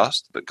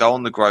podcast, but go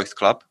on the Growth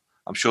Club.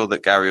 I'm sure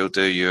that Garry will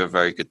do you a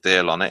very good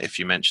deal on it if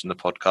you mention the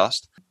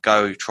podcast.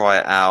 Go try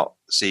it out,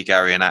 see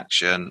Garry in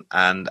action,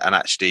 and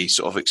actually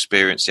sort of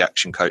experience the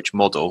Action Coach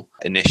model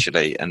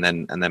initially, and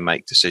then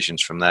make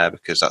decisions from there,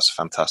 because that's a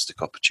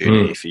fantastic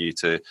opportunity for you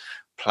to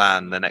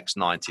plan the next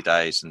 90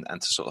 days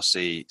and to sort of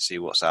see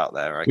what's out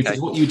there. Okay, which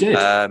is what you did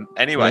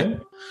anyway.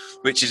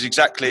 Which is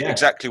exactly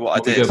what I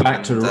did. Go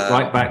back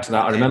right back to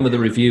that. I remember the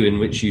review in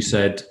which you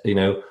said,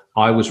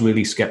 I was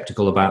really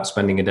skeptical about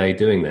spending a day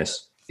doing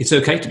this. It's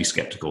okay to be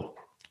skeptical.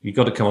 You've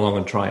got to come along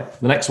and try it.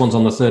 The next one's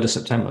on the 3rd of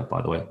September,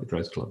 by the way, the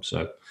Growth Club.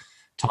 So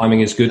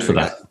timing is good for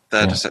that.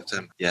 3rd of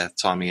September. Yeah,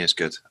 timing is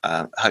good.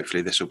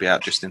 Hopefully this will be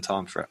out just in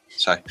time for it.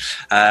 So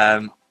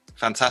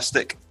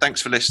fantastic. Thanks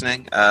for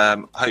listening.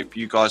 Hope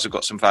you guys have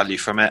got some value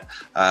from it.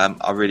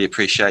 I really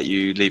appreciate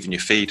you leaving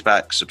your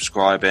feedback,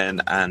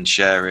 subscribing and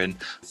sharing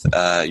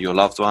your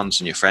loved ones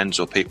and your friends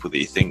or people that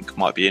you think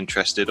might be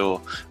interested,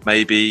 or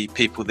maybe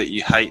people that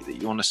you hate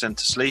that you want to send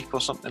to sleep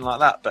or something like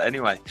that. But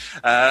anyway,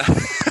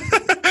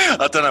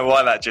 I don't know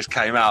why that just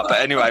came out.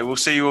 But anyway, we'll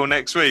see you all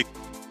next week.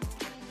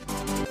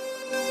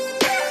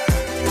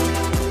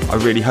 I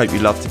really hope you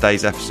loved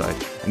today's episode,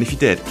 and if you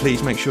did,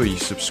 please make sure you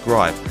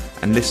subscribe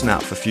and listen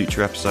out for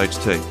future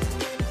episodes too.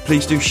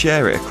 Please do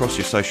share it across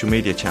your social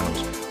media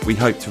channels. We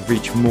hope to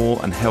reach more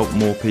and help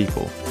more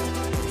people.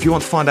 If you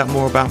want to find out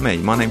more about me,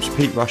 my name's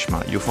Pete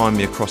Rushmer. You'll find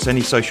me across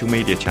any social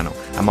media channel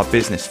and my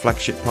business,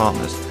 Flagship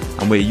Partners,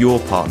 and we're your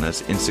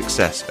partners in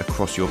success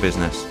across your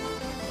business.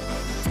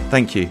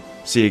 Thank you.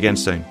 See you again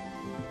soon.